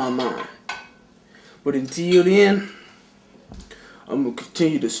that off my mind. But until then, I'm gonna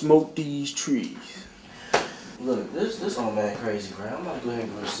continue to smoke these trees. Look, this old man crazy, bro. I'm about to go ahead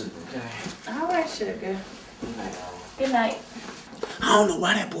and go to sleep, okay? All right, sugar. Good night, y'all. Good night. I don't know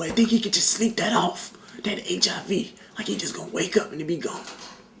why that boy think he could just sleep that off. That HIV. Like he just gonna wake up and he be gone.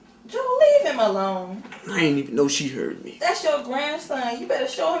 Joe, leave him alone. I ain't even know she heard me. That's your grandson. You better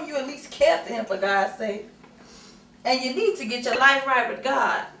show him you at least care for him, for God's sake. And you need to get your life right with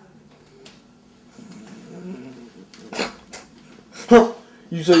God.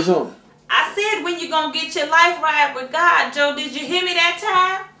 You say something? I said when you gonna get your life right with God, Joe. Did you hear me that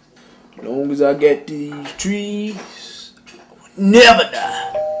time? As long as I get these trees, I will never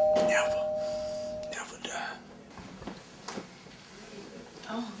die. Never die.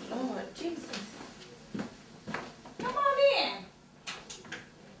 Oh, Lord Jesus. Come on in.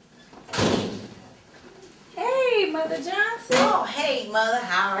 Hey, Mother Johnson. Oh, hey, Mother,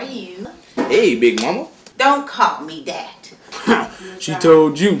 how are you? Hey, Big Mama. Don't call me that. She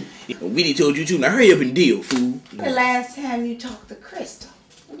told you. Weedy told you too. Now hurry up and deal, fool. The last time you talked to Crystal.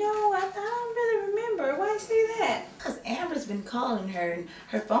 No, I don't really remember. Why you say that? Because Amber's been calling her and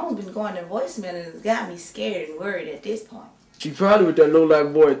her phone's been going to voicemail and it's got me scared and worried at this point. She probably with that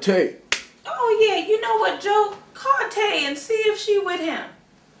low-life boy Tay. Oh, yeah. You know what, Joe? Call Tay and see if she with him.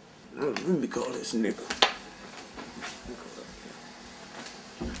 Let me call this nigga.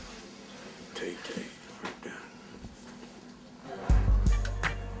 Tay. Right there.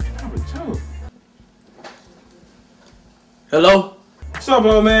 Joe. Hello? What's up,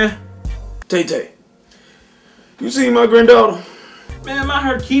 old man? Tay. You seen my granddaughter? Man, am I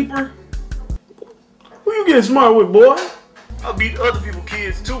her keeper? Who you getting smart with, boy? I beat other people's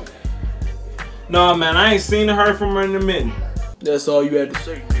kids too. No, man, I ain't seen her from her in a minute. That's all you had to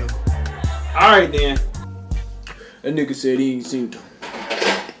say, nigga. Alright then. That nigga said he ain't seen her.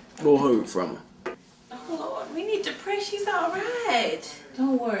 No heard from her. Oh, Lord, we need to pray she's all right.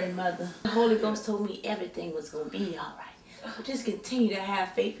 Don't worry, Mother. The Holy Ghost told me everything was going to be all right. So just continue to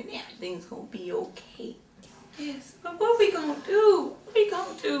have faith and everything's going to be okay. Yes, but what we gonna do? What we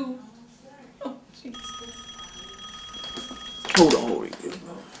gonna do? Oh, Jesus. Hold on.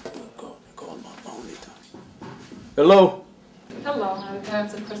 Call my phone this time. Hello? Hello, have you come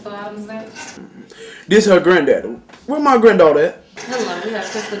to Crystal Adams there? This her granddad. Where my granddaughter at? Hello, we have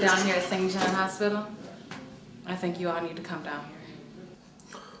Crystal down here at St. John Hospital. I think you all need to come down here.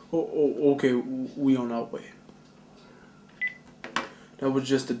 Oh, okay, we on our way. That was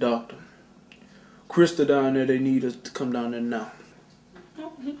just the doctor. Krista down there, they need us to come down there now.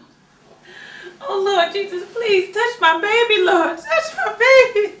 Oh, Lord Jesus, please touch my baby, Lord. Touch my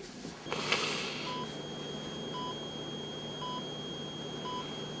baby.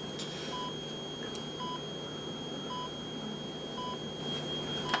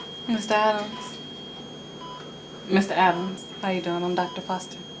 Mr. Adams. Mr. Adams, how you doing? I'm Dr.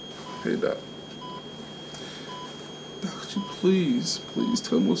 Foster. Hey, Doc. Doc, could you please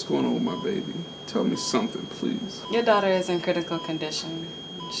tell me what's going on with my baby? Tell me something, please. Your daughter is in critical condition.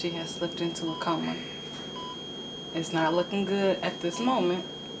 She has slipped into a coma. It's not looking good at this moment,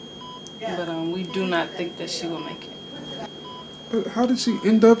 but we do not think that she will make it. But how did she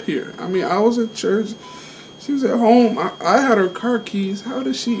end up here? I mean, I was at church. She was at home. I had her car keys. How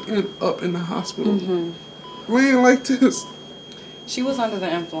did she end up in the hospital? Laying like this? She was under the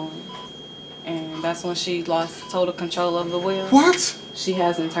influence, and that's when she lost total control of the will. What? She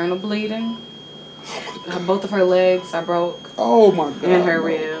has internal bleeding. Both of her legs are broke. Oh my God. And her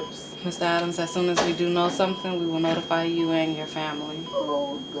ribs. Mr. Adams, as soon as we do know something, we will notify you and your family.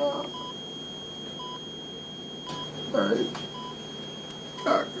 Oh God. Alright.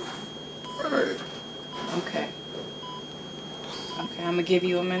 Alright. Okay. I'm gonna give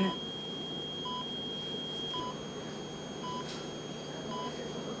you a minute.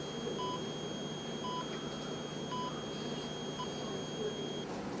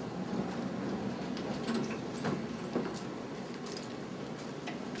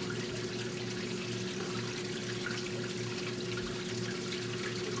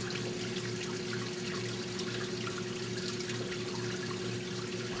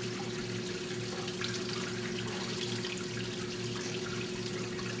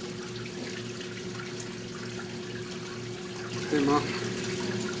 Hey, Mom.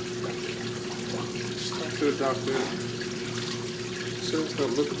 Just talk to the doctor. She said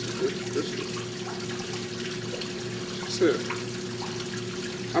stop looking for this. That's it.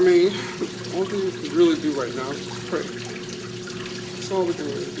 I mean, the only thing we can really do right now is just pray. That's all we can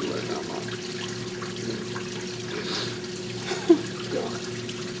really do right now, Mom. God.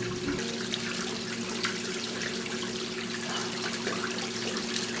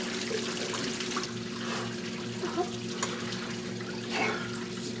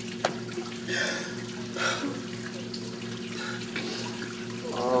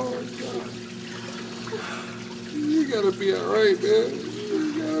 Be alright, man.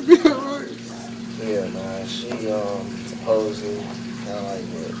 You gotta be alright. Yeah, man. She supposedly kind of like,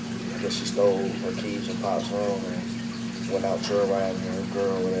 I guess she stole her keys from Pop's room and went out joyriding with her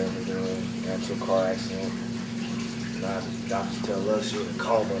girl, whatever, doing. Got into a car accident. Now the doctors tell us she was in a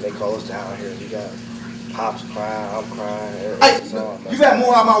coma. They call us down here. We got Pops crying, I'm crying. Hey, you got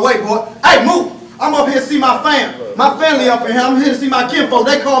more out my way, boy. Hey, move. I'm up here to see my fam. My family up in here. I'm here to see my kinfolk.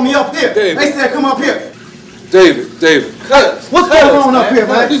 They called me up here. David. They said, come up here. David. What's going on up here,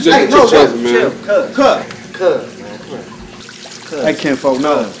 man? Hey, no, man. Cuz. Hey, kinfolk,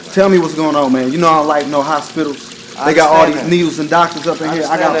 no. Tell me what's going on, man. You know I don't like no hospitals. They got all these needles and doctors up in here.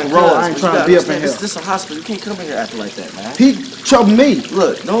 I got parole. I ain't trying to be up in here. This is a hospital. You can't come in here acting like that, man. He choked me.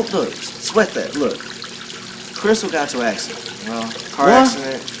 Look, sweat that. Look, Crystal got into an accident. You know, car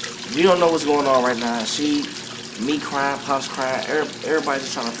accident. You don't know what's going on right now. Me crying, Pops crying. Everybody's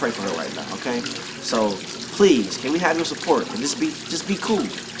just trying to pray for her right now. Okay, so please, can we have your support and just be cool,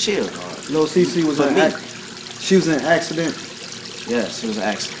 chill. Little CC was she was in an accident. Yes, it was an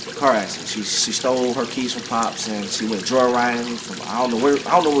accident, car accident. She stole her keys from Pops and she went joyriding from I don't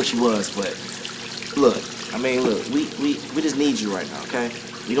know where she was, but look, we just need you right now, okay?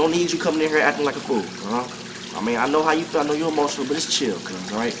 We don't need you coming in here acting like a fool, I mean, I know how you feel, I know you're emotional, but just chill,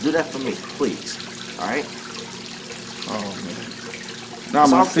 cuz, all right? Do that for me, please, all right? Oh man, not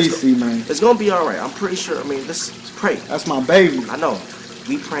my CC, man. It's gonna be all right. I'm pretty sure. I mean, just pray. That's my baby. I know.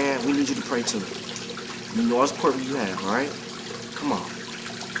 We praying. We need you to pray too. You know all support you have, all right? Come on.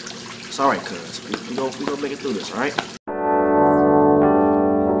 It's all right, cuz. We gonna make it through this, all right?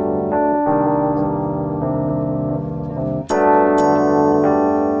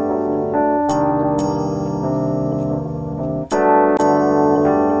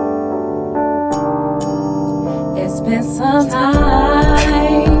 It's been some time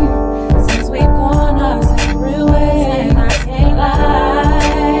since we've gone our separate ways, and I can't lie,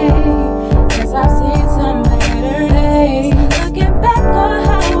 'cause I've seen some better days. Looking back on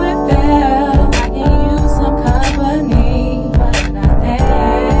how it felt, I can use some company, but I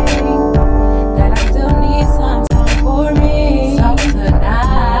think that I still need some time for me. So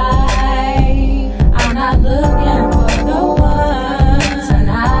tonight, I'm not looking for no one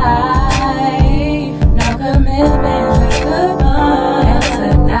tonight. No commitment, just the fun. And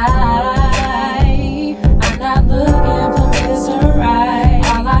tonight, I'm not looking for Mr. Right.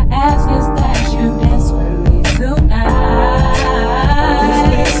 All I ask is that you dance with me tonight. It's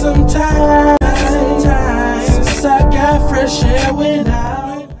been some time since I got fresh air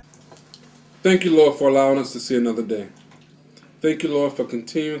without. Thank you, Lord, for allowing us to see another day. Thank you, Lord, for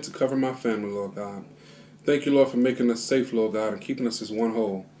continuing to cover my family, Lord God. Thank you, Lord, for making us safe, Lord God, and keeping us as one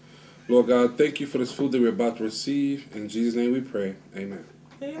whole. Lord God, thank you for this food that we're about to receive. In Jesus' name we pray. Amen.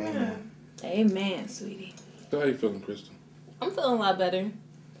 Amen, sweetie. So how you feeling, Crystal? I'm feeling a lot better.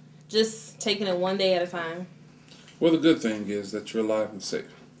 Just taking it one day at a time. Well, the good thing is that you're alive and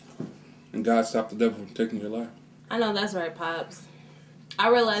safe. And God stopped the devil from taking your life. I know that's right, Pops. I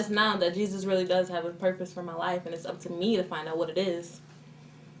realize now that Jesus really does have a purpose for my life, and it's up to me to find out what it is.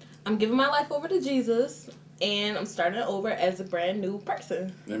 I'm giving my life over to Jesus, and I'm starting over as a brand new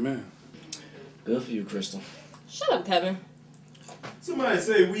person. Amen. Good for you, Crystal. Shut up, Kevin. Somebody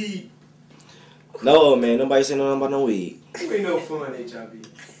say weed. No, man. Nobody say nothing about no weed. You ain't no fun, HIV.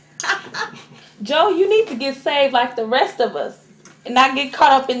 Joe, you need to get saved like the rest of us and not get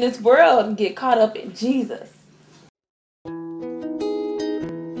caught up in this world and get caught up in Jesus.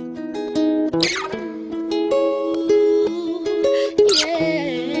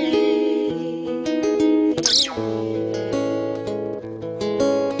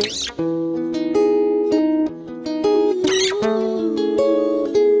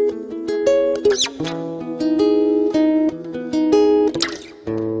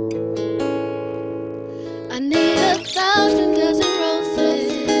 I need 1,000 dozen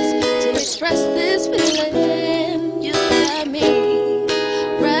roses to express this feeling. You got me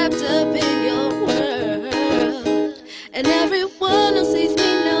wrapped up in your world, and everyone who sees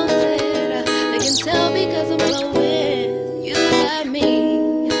me knows it. They can tell because I'm glowing. You got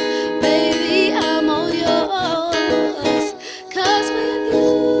me, baby, I'm all yours. 'Cause with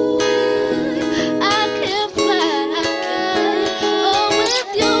you, I can fly. Oh,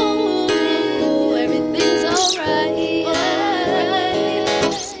 with you, everything's alright.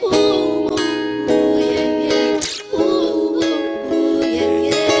 Ooh, yeah, yeah. Ooh, yeah,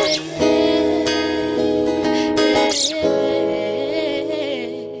 yeah.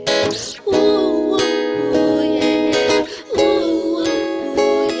 Ooh, yeah, yeah. Ooh,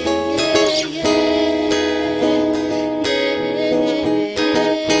 yeah, yeah.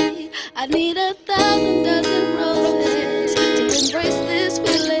 I need 1,000 dozen roses to embrace this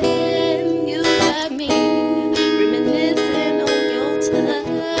feeling. You got me reminiscing on your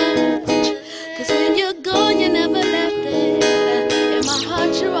touch. 'Cause when you're gone, you never left it. In my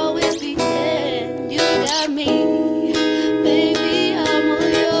heart, you'll always be there. You got me, baby, I'm all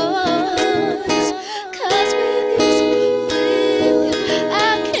yours.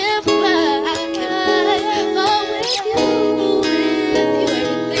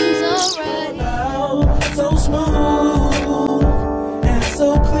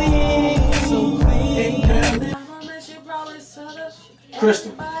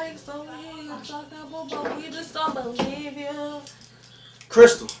 Crystal. Everybody's so weird, you talk about, but we just don't believe you.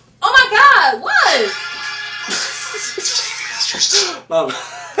 Crystal. Oh my God, what? Mama.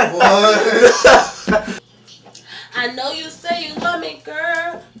 What? I know you say you love me,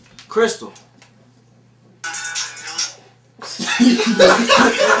 girl. Crystal.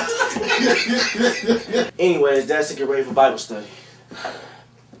 Anyways, Dad's to get ready for Bible study.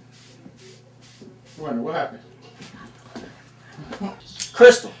 What happened?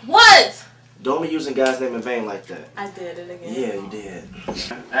 Crystal. What? Don't be using God's name in vain like that. I did it again. Yeah, you did.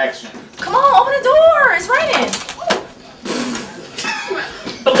 Action. Come on, open the door. It's raining.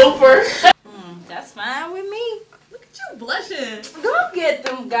 Blooper. That's fine with me. Look at you blushing. Go get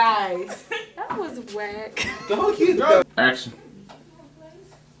them guys. That was whack. Go get them. Action.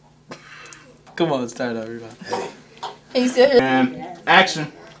 Come on, start over. Hey, you still here? And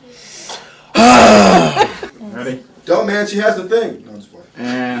action. Ready? Don't, man. She has the thing. No, I'm just playing.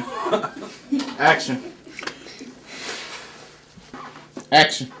 And action.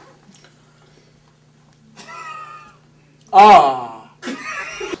 Action. Ah.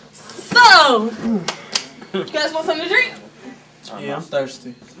 So, you guys want something to drink? Yeah, I'm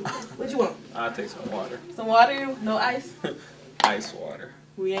thirsty. What you want? I'll take some water. Some water? No ice? Ice water.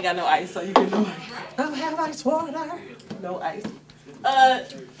 We ain't got no ice, so you can do it. I don't have ice water. No ice.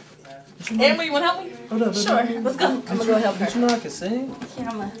 Amber, you want to help me? Hold up, Sure. Let's go. I'm going to go help her. Did you know I can sing? Yeah,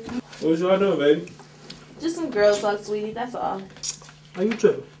 I'm gonna. What y'all doing, baby? Just some girl talk, sweetie. That's all. Are you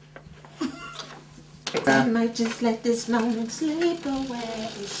tripping? I might just let this moment slip away.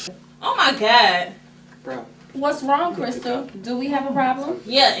 Oh my God. Bro. What's wrong, Crystal? Do we have a problem?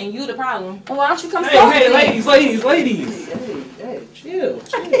 Yeah, and you the problem. Well, why don't you come Hey, solve hey, it? ladies. Hey, chill.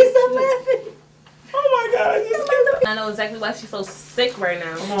 He's so laughing. Oh my God. I know exactly why she's so sick right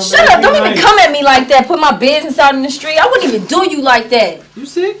now. Come on, Shut baby, up. Don't be even nice. come at me like that. Put my business out in the street. I wouldn't even do you like that. You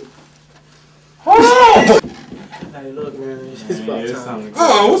sick? Hold on. Hey, look, man. It's about time.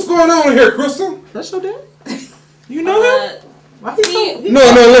 Oh, what's going on here, Crystal? That's your dad? You know him? Why he so... No,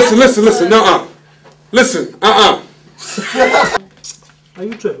 listen. Nuh-uh. Listen, Are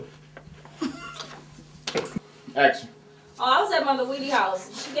you tripping? Action. Oh, I was at Mother Weedy house.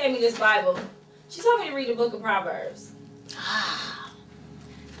 She gave me this Bible. She told me to read the book of Proverbs.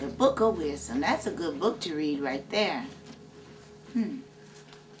 The Book of Wisdom. That's a good book to read right there.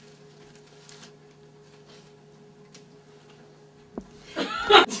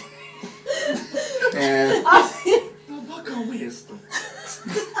 And The Book of Wisdom.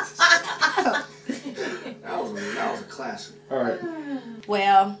 That was a classic. alright.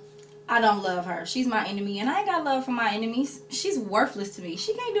 Well, I don't love her. She's my enemy, and I ain't got love for my enemies. She's worthless to me.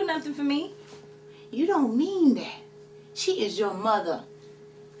 She can't do nothing for me. You don't mean that. She is your mother.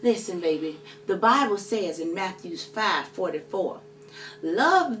 Listen, baby. The Bible says in Matthew 5:44,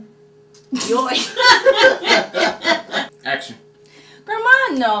 love your... Action. Grandma,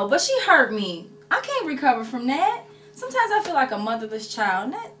 no, but she hurt me. I can't recover from that. Sometimes I feel like a motherless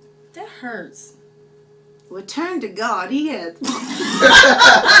child. That hurts. Well, turn to God. He has...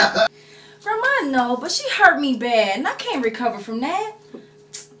 Grandma, no, but she hurt me bad, and I can't recover from that.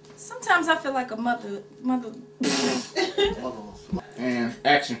 Sometimes I feel like a mother. And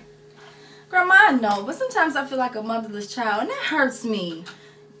action. Grandma, no, but sometimes I feel like a motherless child, and that hurts me.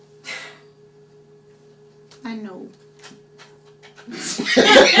 I know. I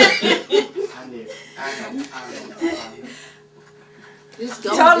know. Just go.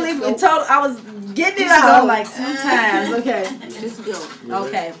 I was getting it out like sometimes. Okay. Just go.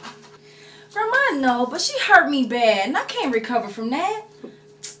 Okay. Grandma, no, but she hurt me bad, and I can't recover from that.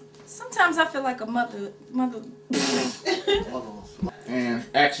 Sometimes I feel like a mother. And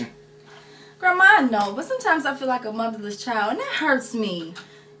action. Grandma, no, but sometimes I feel like a motherless child, and that hurts me.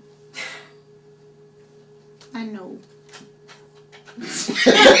 I know.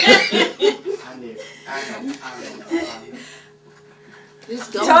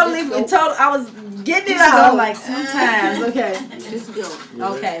 Just go. I was getting it out like sometimes. Okay. Just go.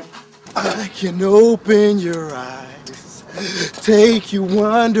 Okay. I can open your eyes, take you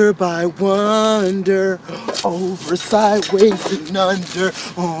wonder by wonder, over, sideways, and under,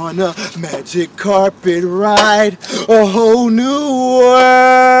 on a magic carpet ride, a whole new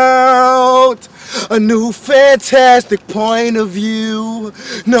world, a new fantastic point of view,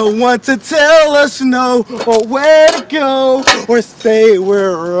 no one to tell us no, or where to go, or stay,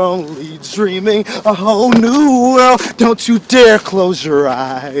 we're only dreaming, a whole new world, don't you dare close your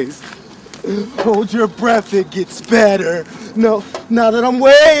eyes. Hold your breath, it gets better. No, now that I'm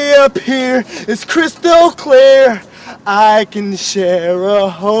way up here, it's crystal clear. I can share a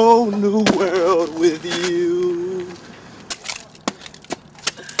whole new world with you.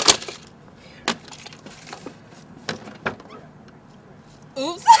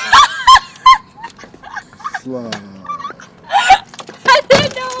 Lord. I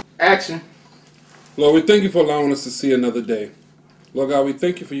didn't know. Action. Lord, we thank you for allowing us to see another day. Lord God, we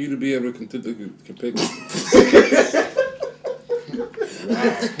thank you for you to be able to continue to pick.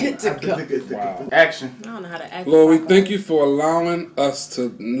 Good to go. Wow. Action. I don't know how to act. Lord, we thank you for allowing us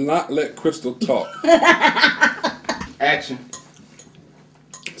to not let Crystal talk. Action.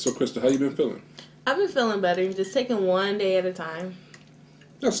 So, Crystal, how you been feeling? I've been feeling better. Just taking one day at a time.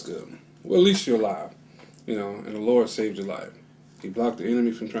 That's good. Well, at least you're alive. You know, and the Lord saved your life. He blocked the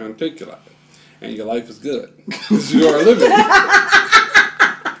enemy from trying to take your life. And your life is good. Because you are living. I'm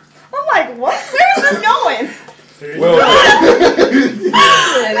like, what? Where is this going? Well,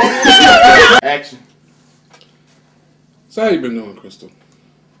 action. So how you been doing, Crystal?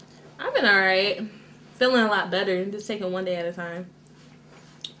 I've been alright. Feeling a lot better. Just taking one day at a time.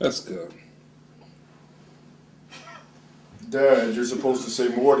 That's good. Dad, you're supposed to say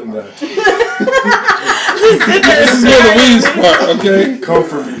more than that. This is where the weeds part, okay?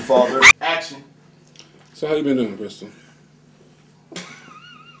 Comfort me, Father. Action. So how you been doing, Crystal?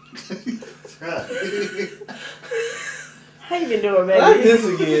 How you been doing, baby? Not this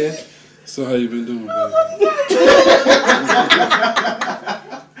again. So how you been doing, baby?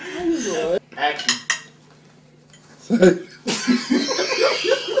 Action.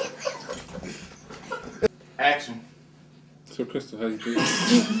 Action. So Crystal, how you been?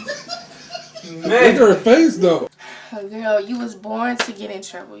 Look at her face, though. Oh, girl, you was born to get in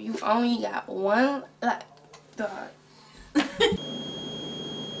trouble. You only got one life, dog.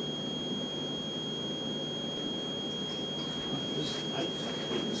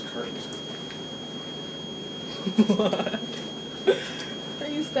 What? Are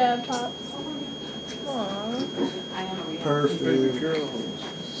you sad, Pops? Aww. Perfect. Baby girl.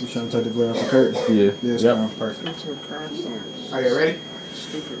 You trying to take the glare off the curtain? Yeah. Yes, Yep. ma'am. Perfect. Are you ready?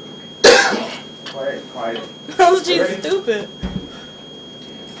 Stupid. Quiet, quiet. Oh, she's stupid.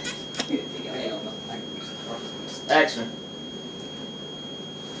 Action.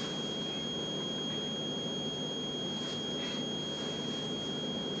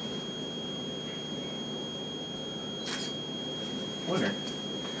 Winner.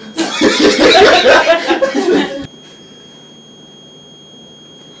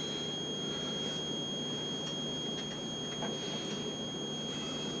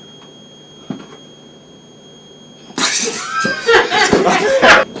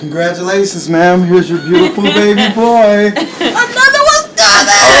 Congratulations, ma'am. Here's your beautiful baby boy. Another one's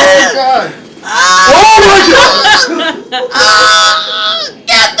coming! Oh, God. Oh my God!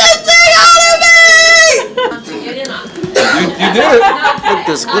 Get this thing out of me! You did it.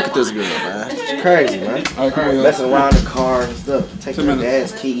 Look at this girl, man. She's crazy, man. Messing around in the car and stuff, taking her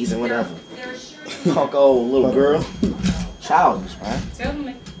dad's keys and whatever. Punk old little girl. Childish, man. Tell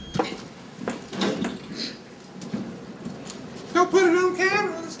me. Don't put it on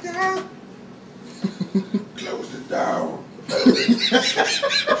camera, let's go. Close the door.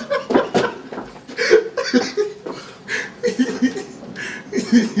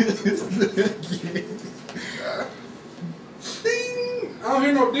 Ding! I don't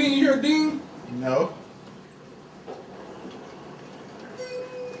hear no ding. You hear a ding? No.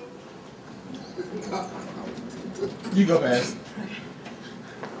 You go fast.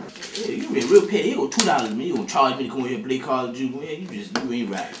 Yeah, you been real petty. You go $2, man. You gonna charge me to come in here and play Call of Duty? Yeah, you ain't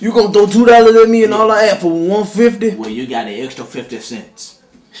right. You gonna throw $2 at me and all I ask for $150? Well, you got an extra 50 cents.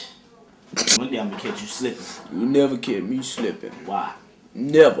 One day I'm gonna catch you slipping. You never catch me slipping. Why?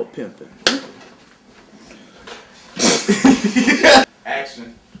 Never pimping.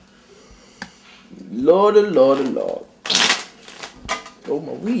 Action. Lordy, Lordy, Lord. Oh,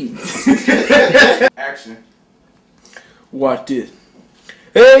 my weeds. Action. Watch this.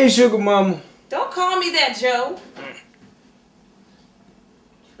 Hey, sugar mama. Don't call me that, Joe.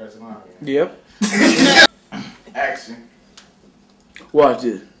 Yep. Action. Watch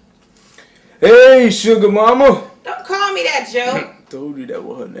this. Hey, sugar mama. Don't call me that, Joe. Told you that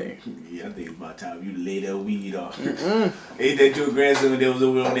was her name. Yeah, I think it's about time you lay that weed off. Ain't that your grandson that was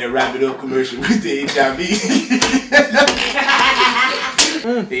over on that Wrap It Up commercial with the HIV?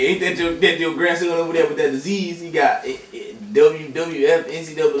 Hey, ain't that your grandson over there with that disease? He got WWF,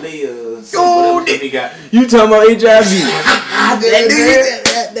 NCAA, or something. He got. You talking about HIV?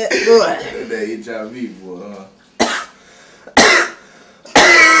 that HIV, boy.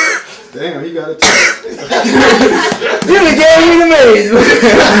 Damn, he got it. Billy gave me the maze.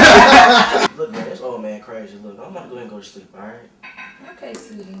 Look, man, this old man crazy. Look, I'm about to go ahead and go to sleep, alright? Okay,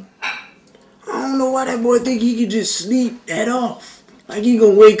 sweetie. I don't know why that boy think he could just sleep that off. Like he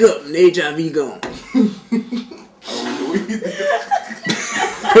gonna wake up and the HIV gone.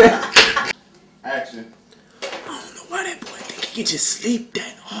 Action. he just sleep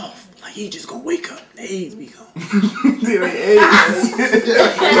that off. Like he just gonna wake up and AIDS be gone.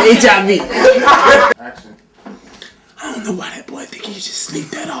 HIV. Action. I don't know why that boy think he just sleep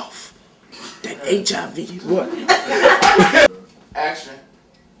that off. That HIV. What? Action.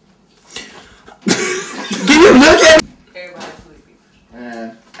 Can you look at me? Everybody's sleepy.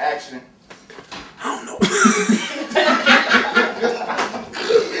 And action.